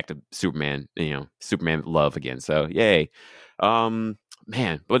everyone back to Superman, Superman love again. So, yay.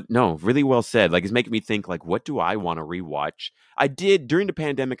 Man, but no, really well said. Like, it's making me think, like, what do I want to rewatch? I did, during the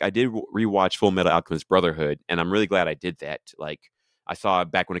pandemic, I did rewatch Full Metal Alchemist Brotherhood, and I'm really glad I did that. Like, I saw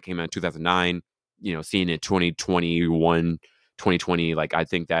it back when it came out in 2009, seeing it 2021, 2020, like, I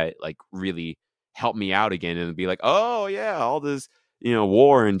think that, like, really helped me out again and be like, oh, yeah, all this,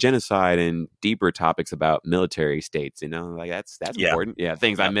 war and genocide and deeper topics about military states, like that's important. Yeah,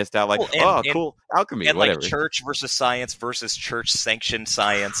 things I missed out, like, cool, alchemy, and whatever. Like church versus science versus church sanctioned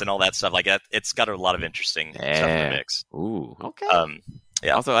science and all that stuff. Like it's got a lot of interesting stuff in the mix. Ooh, okay.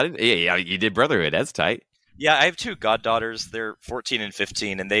 Also, I didn't. Yeah, you did Brotherhood. That's tight. Yeah, I have 2 goddaughters. They're 14 and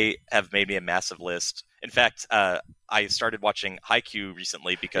 15, and they have made me a massive list. In fact, I started watching Haikyuu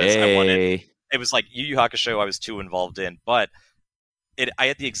recently because I wanted. It was like Yu Yu Hakusho I was too involved in, but I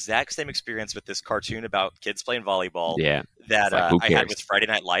had the exact same experience with this cartoon about kids playing volleyball that I had with Friday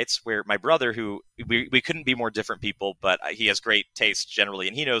Night Lights, where my brother, who we couldn't be more different people, but he has great taste generally,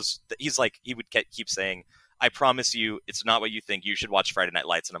 and he knows that he would keep saying, I promise you, it's not what you think. You should watch Friday Night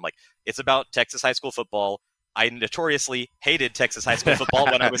Lights. And I'm like, it's about Texas high school football. I notoriously hated Texas high school football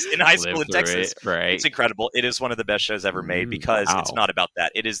when I was in high school in Texas. Right. It's incredible. It is one of the best shows ever made because it's not about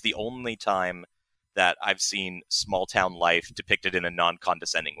that. It is the only time that I've seen small town life depicted in a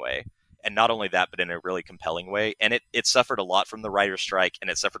non-condescending way. And not only that, but in a really compelling way. And it suffered a lot from the writer's strike, and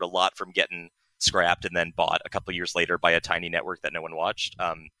it suffered a lot from getting scrapped and then bought a couple years later by a tiny network that no one watched.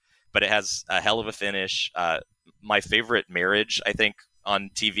 But it has a hell of a finish. My favorite marriage, I think, on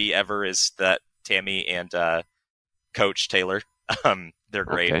TV ever is that Tammy and Coach Taylor. They're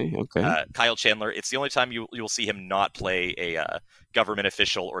great. Okay. Kyle Chandler. It's the only time you'll see him not play a government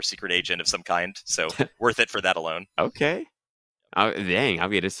official or secret agent of some kind. So worth it for that alone. Okay. Dang, I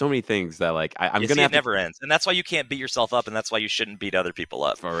mean, there's so many things that like I'm gonna it never ends, and that's why you can't beat yourself up, and that's why you shouldn't beat other people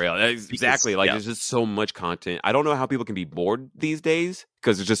up. For real, exactly. Like there's just so much content. I don't know how people can be bored these days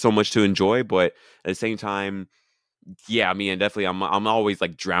because there's just so much to enjoy. But at the same time, yeah, I mean, definitely, I'm always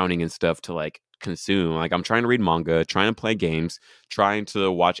like drowning in stuff to like consume. Like I'm trying to read manga, trying to play games, trying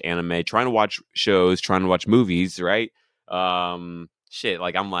to watch anime, trying to watch shows, trying to watch movies. Right? Shit,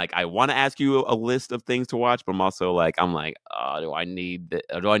 like I'm like I want to ask you a list of things to watch, but I'm also like do I need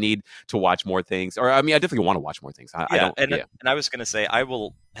to watch more things? Or I mean, I definitely want to watch more things. And I was gonna say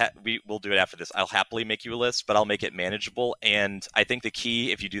we will do it after this. I'll happily make you a list, but I'll make it manageable. And I think the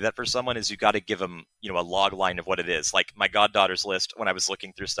key, if you do that for someone, is you got to give them a log line of what it is. Like my goddaughter's list, when I was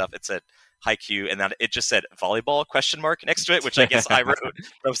looking through stuff, it said Haikyuu, and then it just said volleyball ? Next to it, which I guess I wrote.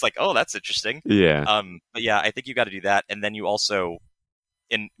 I was like, oh, that's interesting. Yeah. But yeah, I think you got to do that, and then you also.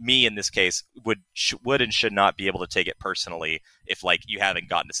 In this case, would and should not be able to take it personally if like you haven't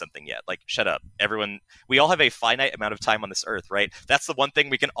gotten to something yet. Like, shut up, everyone. We all have a finite amount of time on this earth, right? That's the one thing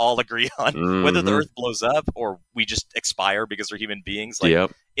we can all agree on. Mm-hmm. Whether the earth blows up or we just expire because we're human beings, like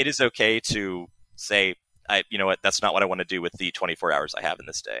It is okay to say, you know what, that's not what I want to do with the 24 hours I have in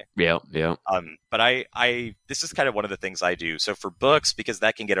this day. Yeah. But I this is kind of one of the things I do. So for books, because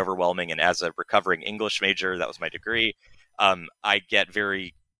that can get overwhelming, and as a recovering English major, that was my degree. I get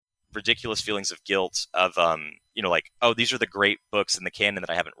very ridiculous feelings of guilt of, like, oh, these are the great books in the canon that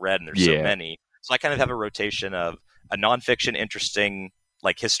I haven't read, and there's so many. So I kind of have a rotation of a nonfiction, interesting,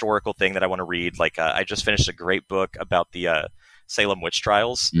 like historical thing that I want to read. Like I just finished a great book about the Salem witch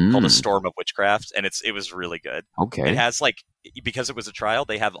trials called A Storm of Witchcraft, and it was really good. Okay. It has because it was a trial,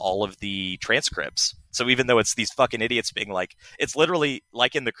 they have all of the transcripts. So even though it's these fucking idiots being like, it's literally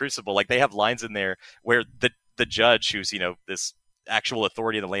like in The Crucible, like they have lines in there where the judge, who's this actual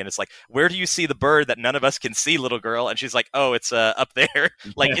authority in the land, is like, where do you see the bird that none of us can see, little girl? And she's like, oh, it's up there.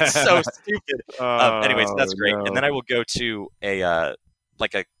 Like, it's so stupid. Anyways, that's great. No. And then I will go to a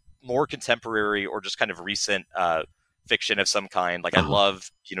more contemporary or just kind of recent fiction of some kind. Like I love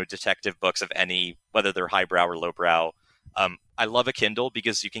detective books of any, whether they're highbrow or lowbrow. I love a Kindle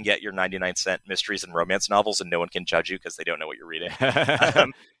because you can get your 99-cent mysteries and romance novels and no one can judge you because they don't know what you're reading.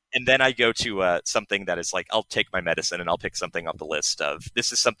 And then I go to something that is like, I'll take my medicine and I'll pick something off the list of,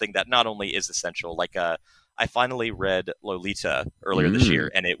 this is something that not only is essential, like I finally read Lolita earlier this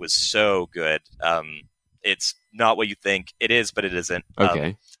year, and it was so good. It's not what you think it is, but it isn't.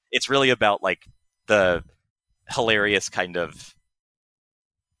 Okay. It's really about like the hilarious kind of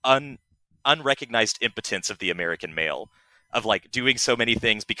unrecognized impotence of the American male, of like doing so many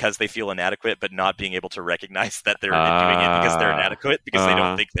things because they feel inadequate, but not being able to recognize that they're doing it because they're inadequate, because they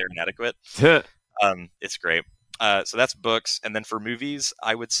don't think they're inadequate. It's great. So that's books. And then for movies,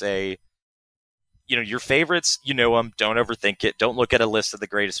 I would say, your favorites, them, don't overthink it. Don't look at a list of the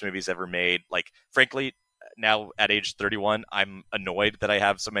greatest movies ever made. Like, frankly, now at age 31, I'm annoyed that I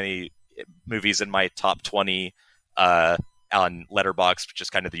have so many movies in my top 20 on Letterboxd, which is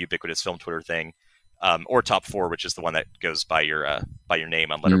kind of the ubiquitous film Twitter thing. Or top 4, which is the one that goes by your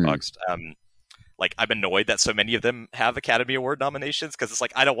name on Letterboxd. Like, I'm annoyed that so many of them have Academy Award nominations, because it's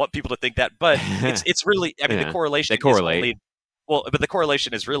like, I don't want people to think that, but it's really, I mean, the correlation. They correlate. Is only, but the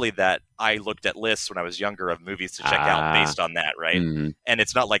correlation is really that I looked at lists when I was younger of movies to check out based on that, right? And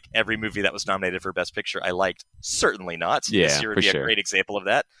it's not like every movie that was nominated for Best Picture I liked. Certainly not. Yeah, this year would be a great example of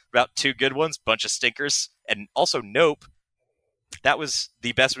that. About 2 good ones, bunch of stinkers, and also Nope. That was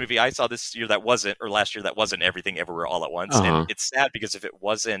the best movie I saw this year that wasn't, or last year that wasn't, Everything Everywhere All at Once. And it's sad because if it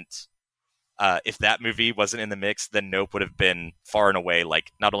wasn't, if that movie wasn't in the mix, then Nope would have been far and away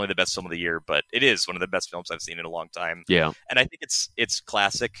like not only the best film of the year, but it is one of the best films I've seen in a long time. Yeah. And I think it's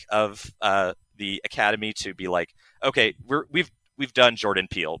classic of the Academy to be like, okay, we've done Jordan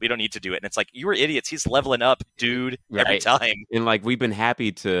Peele. We don't need to do it. And it's like, you were idiots. He's leveling up, dude, every time. And like, we've been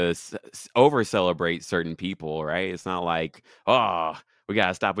happy to over celebrate certain people, right? It's not like, oh, we got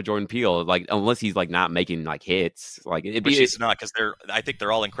to stop with Jordan Peele. Like, unless he's like not making like hits, like which he's not, because I think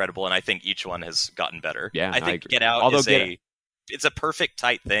they're all incredible. And I think each one has gotten better. Yeah. I think Get Out it's a perfect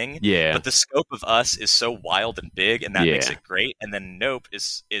tight thing. Yeah. But the scope of Us is so wild and big, and that makes it great. And then Nope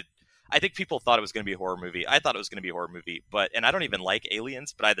I think people thought it was going to be a horror movie. I thought it was going to be a horror movie, and I don't even like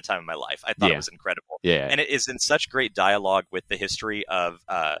aliens, but I had the time of my life. I thought it was incredible. Yeah. And it is in such great dialogue with the history of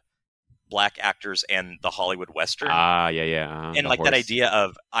black actors and the Hollywood Western. Yeah. And like that idea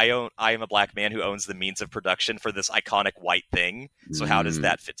of, I am a black man who owns the means of production for this iconic white thing. So how does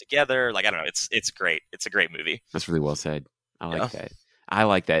that fit together? Like, I don't know. It's great. It's a great movie. That's really well said. I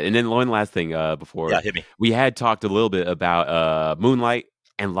like that. And then one last thing before hit me. We had talked a little bit about Moonlight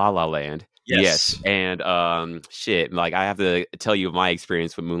and La La Land. Yes. And shit, like I have to tell you my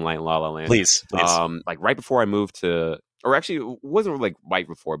experience with Moonlight and La La Land. Please. Like right before I moved to, or actually it wasn't like right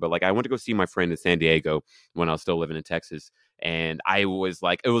before, but like I went to go see my friend in San Diego when I was still living in Texas. And I was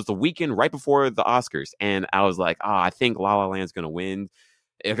like, it was the weekend right before the Oscars. And I was like, I think La La Land's going to win.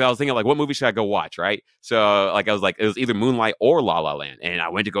 I was thinking like, what movie should I go watch? Right. So like, I was like, it was either Moonlight or La La Land. And I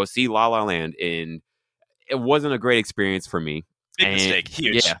went to go see La La Land, and it wasn't a great experience for me. Big mistake.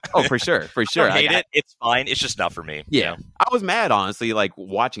 Huge. Yeah. Oh, for sure. For sure. I hate it. It's fine. It's just not for me. Yeah. I was mad, honestly, like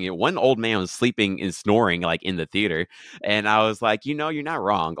watching it. One old man was sleeping and snoring like in the theater. And I was like, you're not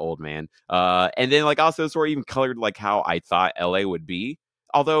wrong, old man. And then like also sort of even colored like how I thought LA would be.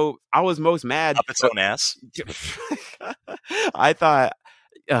 Although I was most mad. Up its own ass. I thought,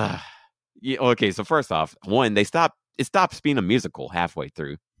 okay, so first off, one, it stops being a musical halfway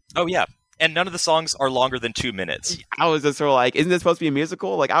through. Oh, yeah. And none of the songs are longer than 2 minutes. I was just sort of like, isn't this supposed to be a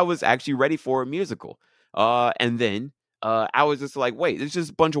musical? Like, I was actually ready for a musical. And then I was just like, wait, it's just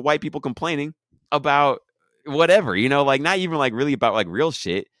a bunch of white people complaining about whatever, like not even like really about like real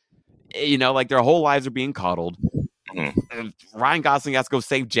shit. Like their whole lives are being coddled. Ryan Gosling has to go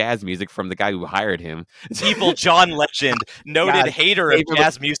save jazz music from the guy who hired him. Evil John Legend, noted hater of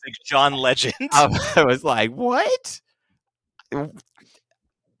jazz music, John Legend. I was like, what?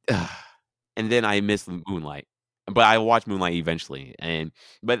 And then I missed Moonlight, but I watched Moonlight eventually.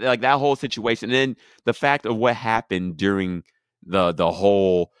 But like that whole situation, and then the fact of what happened during the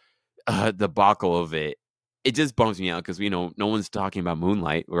whole debacle of it, it just bums me out because no one's talking about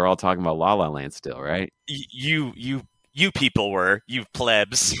Moonlight. We're all talking about La La Land still, right? You people were, you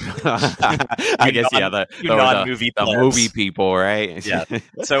plebs. I guess the movie people, right? Yeah.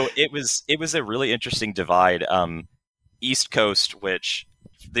 So it was a really interesting divide. East Coast, which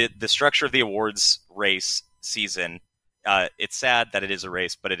the structure of the awards race season, it's sad that it is a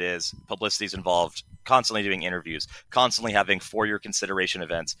race, but it is. Publicity's involved, constantly doing interviews, constantly having for-your consideration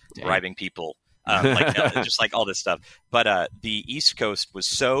events, bribing people, just like all this stuff. But the East Coast was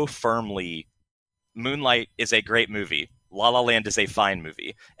so firmly, Moonlight is a great movie. La La Land is a fine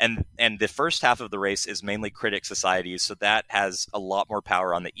movie. And the first half of the race is mainly critic societies, so that has a lot more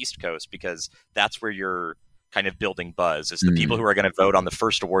power on the East Coast because that's where you're kind of building buzz. Is the people who are going to vote on the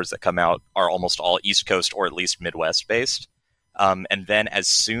first awards that come out are almost all East Coast or at least Midwest based. And then as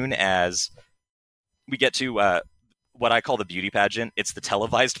soon as we get to what I call the beauty pageant, it's the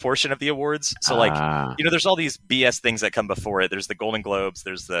televised portion of the awards. So there's all these BS things that come before it. There's the Golden Globes,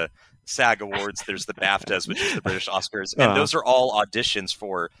 there's the SAG Awards, there's the BAFTAs, which is the British Oscars. And those are all auditions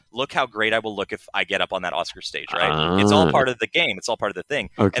for, look how great I will look if I get up on that Oscar stage, right? It's all part of the game. It's all part of the thing.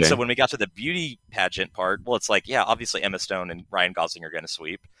 Okay. And so when we got to the beauty pageant part, well, it's like, yeah, obviously Emma Stone and Ryan Gosling are going to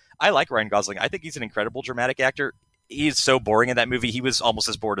sweep. I like Ryan Gosling. I think he's an incredible dramatic actor. He's so boring in that movie. He was almost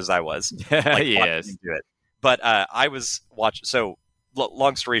as bored as I was. Yes. But I was watching. So,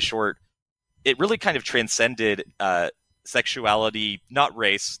 long story short, it really kind of transcended sexuality, not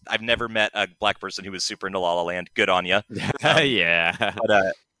race. I've never met a black person who was super into La La Land. Good on ya. Yeah.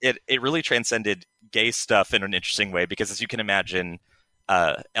 But it really transcended gay stuff in an interesting way because, as you can imagine,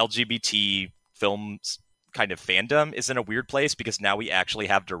 LGBT films kind of fandom is in a weird place because now we actually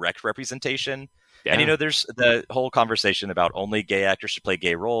have direct representation. Yeah. And there's the whole conversation about only gay actors should play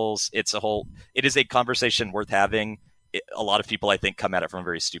gay roles. It is a conversation worth having. A lot of people, I think, come at it from a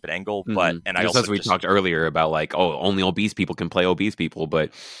very stupid angle. But as we talked earlier about like, only obese people can play obese people.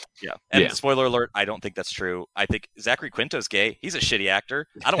 But spoiler alert, I don't think that's true. I think Zachary Quinto's gay. He's a shitty actor.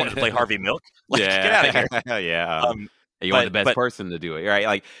 I don't want him to play Harvey Milk. Get out of here. Yeah. You want the best person to do it, right?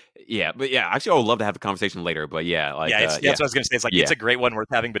 Like, actually, I would love to have the conversation later, but that's what I was going to say. It's like, it's a great one worth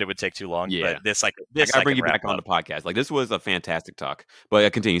having, but it would take too long. Yeah. But this I bring you back on the podcast. Like, this was a fantastic talk,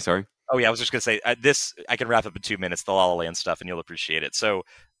 but continue. Sorry. Oh yeah, I was just going to say this. I can wrap up in 2 minutes the La La Land stuff, and you'll appreciate it. So,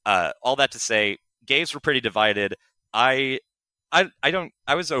 all that to say, gays were pretty divided. I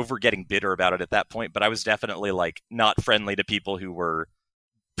was over getting bitter about it at that point, but I was definitely like not friendly to people who were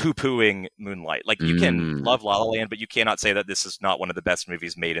poo-pooing Moonlight. Like, you can love La La Land, but you cannot say that this is not one of the best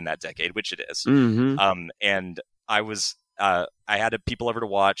movies made in that decade, which it is. And I was I had people over to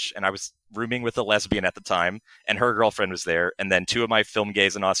watch, and I was rooming with a lesbian at the time, and her girlfriend was there, and then two of my film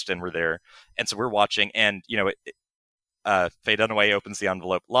gays in Austin were there, and so we're watching, and Faye Dunaway opens the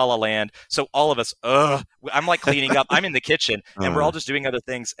envelope, La La Land. So all of us, I'm like cleaning up. I'm in the kitchen, and we're all just doing other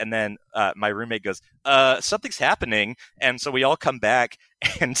things. And then my roommate goes, something's happening. And so we all come back,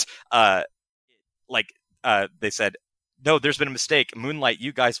 and they said, no, there's been a mistake. Moonlight,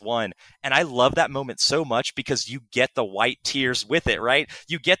 you guys won. And I love that moment so much because you get the white tears with it, right?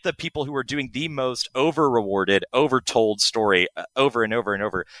 You get the people who are doing the most over-rewarded, over-told story over and over and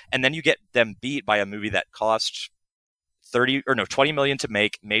over. And then you get them beat by a movie that cost 20 million to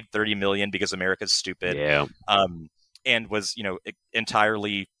make, made 30 million because America's stupid. Yeah. And was,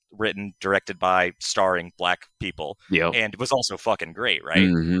 entirely written, directed by, starring Black people. Yeah. And was also fucking great, right?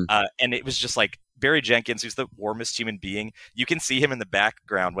 Mm-hmm. And it was just like Barry Jenkins, who's the warmest human being. You can see him in the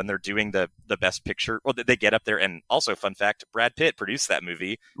background when they're doing the best picture. Well, they get up there, and also, fun fact, Brad Pitt produced that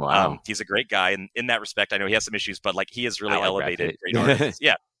movie. Wow. He's a great guy, and in that respect, I know he has some issues, but like he is really elevated. Great artist.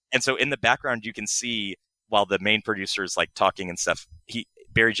 Yeah. And so in the background, you can see while the main producer is like talking and stuff,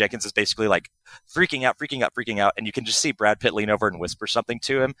 Barry Jenkins is basically like freaking out, and you can just see Brad Pitt lean over and whisper something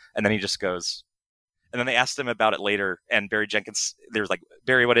to him, and then he just goes. And then they asked him about it later, and Barry Jenkins, they was like,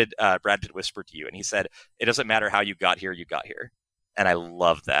 Barry, what did Brad Pitt whisper to you? And he said, it doesn't matter how you got here, and I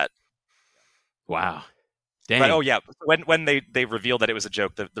love that. Wow. Dang. But, oh yeah, when they revealed that it was a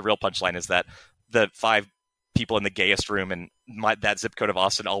joke, the real punchline is that the 5 people in the gayest room in that zip code of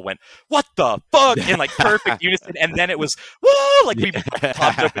Austin all went, what the fuck, in like perfect unison, and then it was woo, like we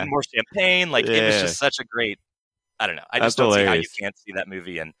popped open more champagne, like it was just such a great, I don't know, I just don't see how you can't see that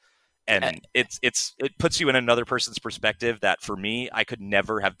movie, and it puts you in another person's perspective that for me I could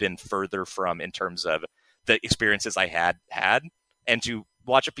never have been further from in terms of the experiences I had, and to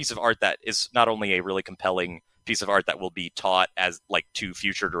watch a piece of art that is not only a really compelling piece of art that will be taught as like to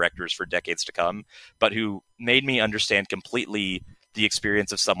future directors for decades to come, but who made me understand completely the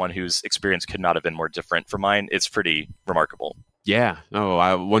experience of someone whose experience could not have been more different from mine. It's pretty remarkable. Yeah, no,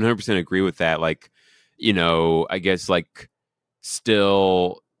 I 100% agree with that. Like, I guess like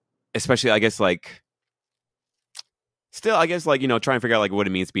still, especially I guess like trying to figure out like what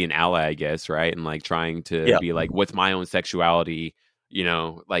it means to be an ally, I guess, right? And like trying to be like, what's my own sexuality,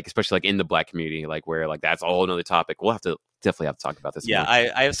 like especially like in the Black community, like where like that's a whole another topic. We'll definitely have to talk about this. Yeah,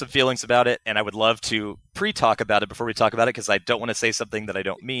 I have some feelings about it, and I would love to pre-talk about it before we talk about it because I don't want to say something that I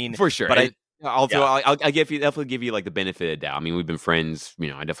don't mean. For sure. But I'll definitely give you like the benefit of the doubt. I mean, we've been friends. I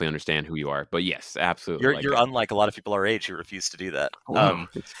definitely understand who you are. But yes, absolutely. You're unlike a lot of people our age who refuse to do that.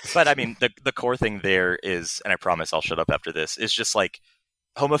 But I mean, the core thing there is, and I promise I'll shut up after this, is just like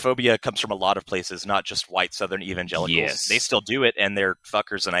homophobia comes from a lot of places, not just white Southern evangelicals. Yes. They still do it, and they're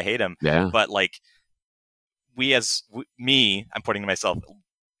fuckers, and I hate them. Yeah. But like, I'm pointing to myself,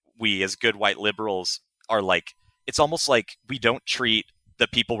 we as good white liberals are like, it's almost like we don't treat the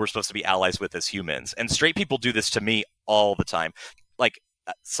people we're supposed to be allies with as humans. And straight people do this to me all the time. Like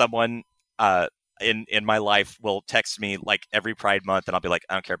someone in my life will text me like every Pride Month, and I'll be like,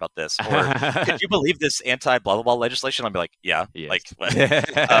 I don't care about this. Or could you believe this anti blah blah blah legislation? I'll be like, yeah, yes.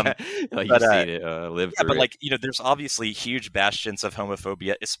 like, but like there's obviously huge bastions of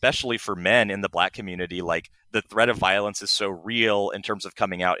homophobia, especially for men in the Black community. Like the threat of violence is so real in terms of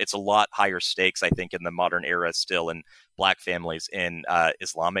coming out. It's a lot higher stakes, I think, in the modern era still in Black families, in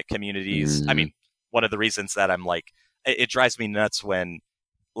Islamic communities. I mean, one of the reasons that I'm like, it drives me nuts when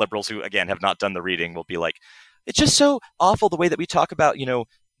liberals who, again, have not done the reading will be like, it's just so awful the way that we talk about,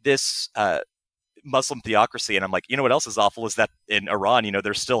 this Muslim theocracy. And I'm like, what else is awful is that in Iran,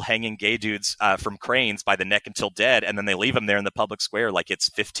 they're still hanging gay dudes from cranes by the neck until dead, and then they leave them there in the public square like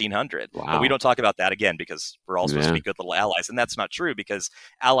it's 1500. Wow. But we don't talk about that, again, because we're all supposed to be good little allies. And that's not true, because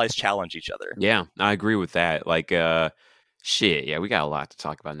allies challenge each other. Yeah, I agree with that. Like, shit, yeah, we got a lot to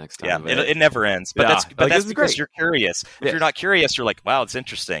talk about next time. Yeah, it never ends. But that's because great. You're curious. If you're not curious, you're like, wow, it's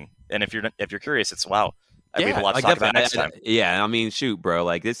interesting. And if you're curious, it's wow. We have a lot to talk about next time. Yeah, I mean, shoot, bro.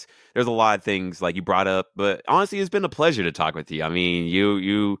 Like there's a lot of things like you brought up, but honestly, it's been a pleasure to talk with you. I mean,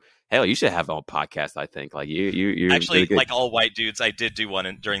 you should have a podcast. I think like you actually really like all white dudes. I did do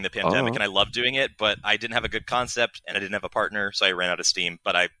one during the pandemic, and I loved doing it, but I didn't have a good concept and I didn't have a partner, so I ran out of steam.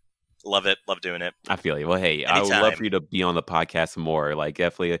 But I love it. Love doing it. I feel you. Well, hey, anytime. I would love for you to be on the podcast more. Like,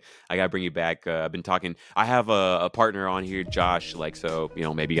 definitely, I got to bring you back. I've been talking. I have a partner on here, Josh. Like, so,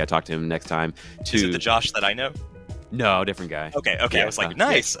 maybe you got to talk to him next time. Is it the Josh that I know? No, different guy. Okay. Yeah, I was like,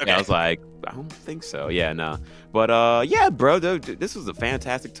 nice. Okay. Yeah, I was like, I don't think so. Yeah, no. But, yeah, bro, dude, this was a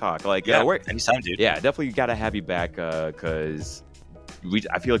fantastic talk. Like, anytime, dude. Yeah, definitely got to have you back because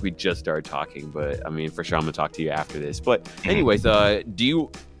I feel like we just started talking. But, I mean, for sure, I'm going to talk to you after this. But anyways, do you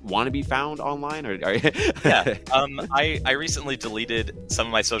want to be found online Yeah. I recently deleted some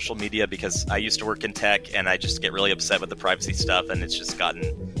of my social media because I used to work in tech and I just get really upset with the privacy stuff, and it's just gotten,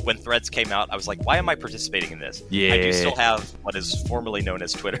 when Threads came out, I was like, why am I participating in this? Yeah. I do still have what is formerly known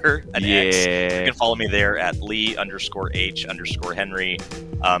as Twitter and X. You can follow me there at Lee_H_Henry.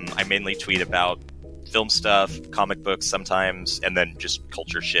 I mainly tweet about film stuff, comic books sometimes, and then just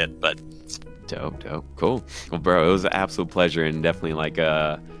culture shit. But dope, cool. Well, bro, it was an absolute pleasure, and definitely like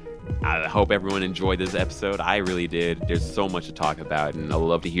I hope everyone enjoyed this episode. I really did. There's so much to talk about, and I'd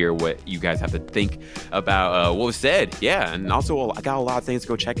love to hear what you guys have to think about what was said. Yeah, and also I got a lot of things to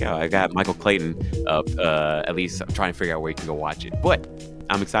go check out. I got Michael Clayton up. At least I'm trying to figure out where you can go watch it. But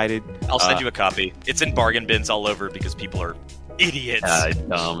I'm excited. I'll send you a copy. It's in bargain bins all over because people are idiots.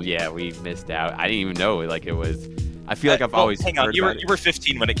 Yeah, we missed out. I didn't even know like it was. I feel like I've always hang on. You were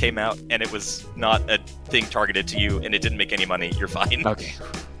 15 when it came out, and it was not a thing targeted to you, and it didn't make any money. You're fine. Okay.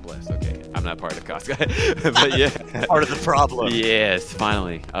 Okay, I'm not part of the Costco, but yeah, part of the problem. Yes,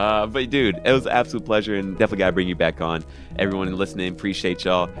 finally. But dude, it was an absolute pleasure, and definitely gotta bring you back on. Everyone listening, appreciate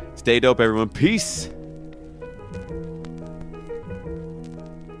y'all. Stay dope, everyone. Peace.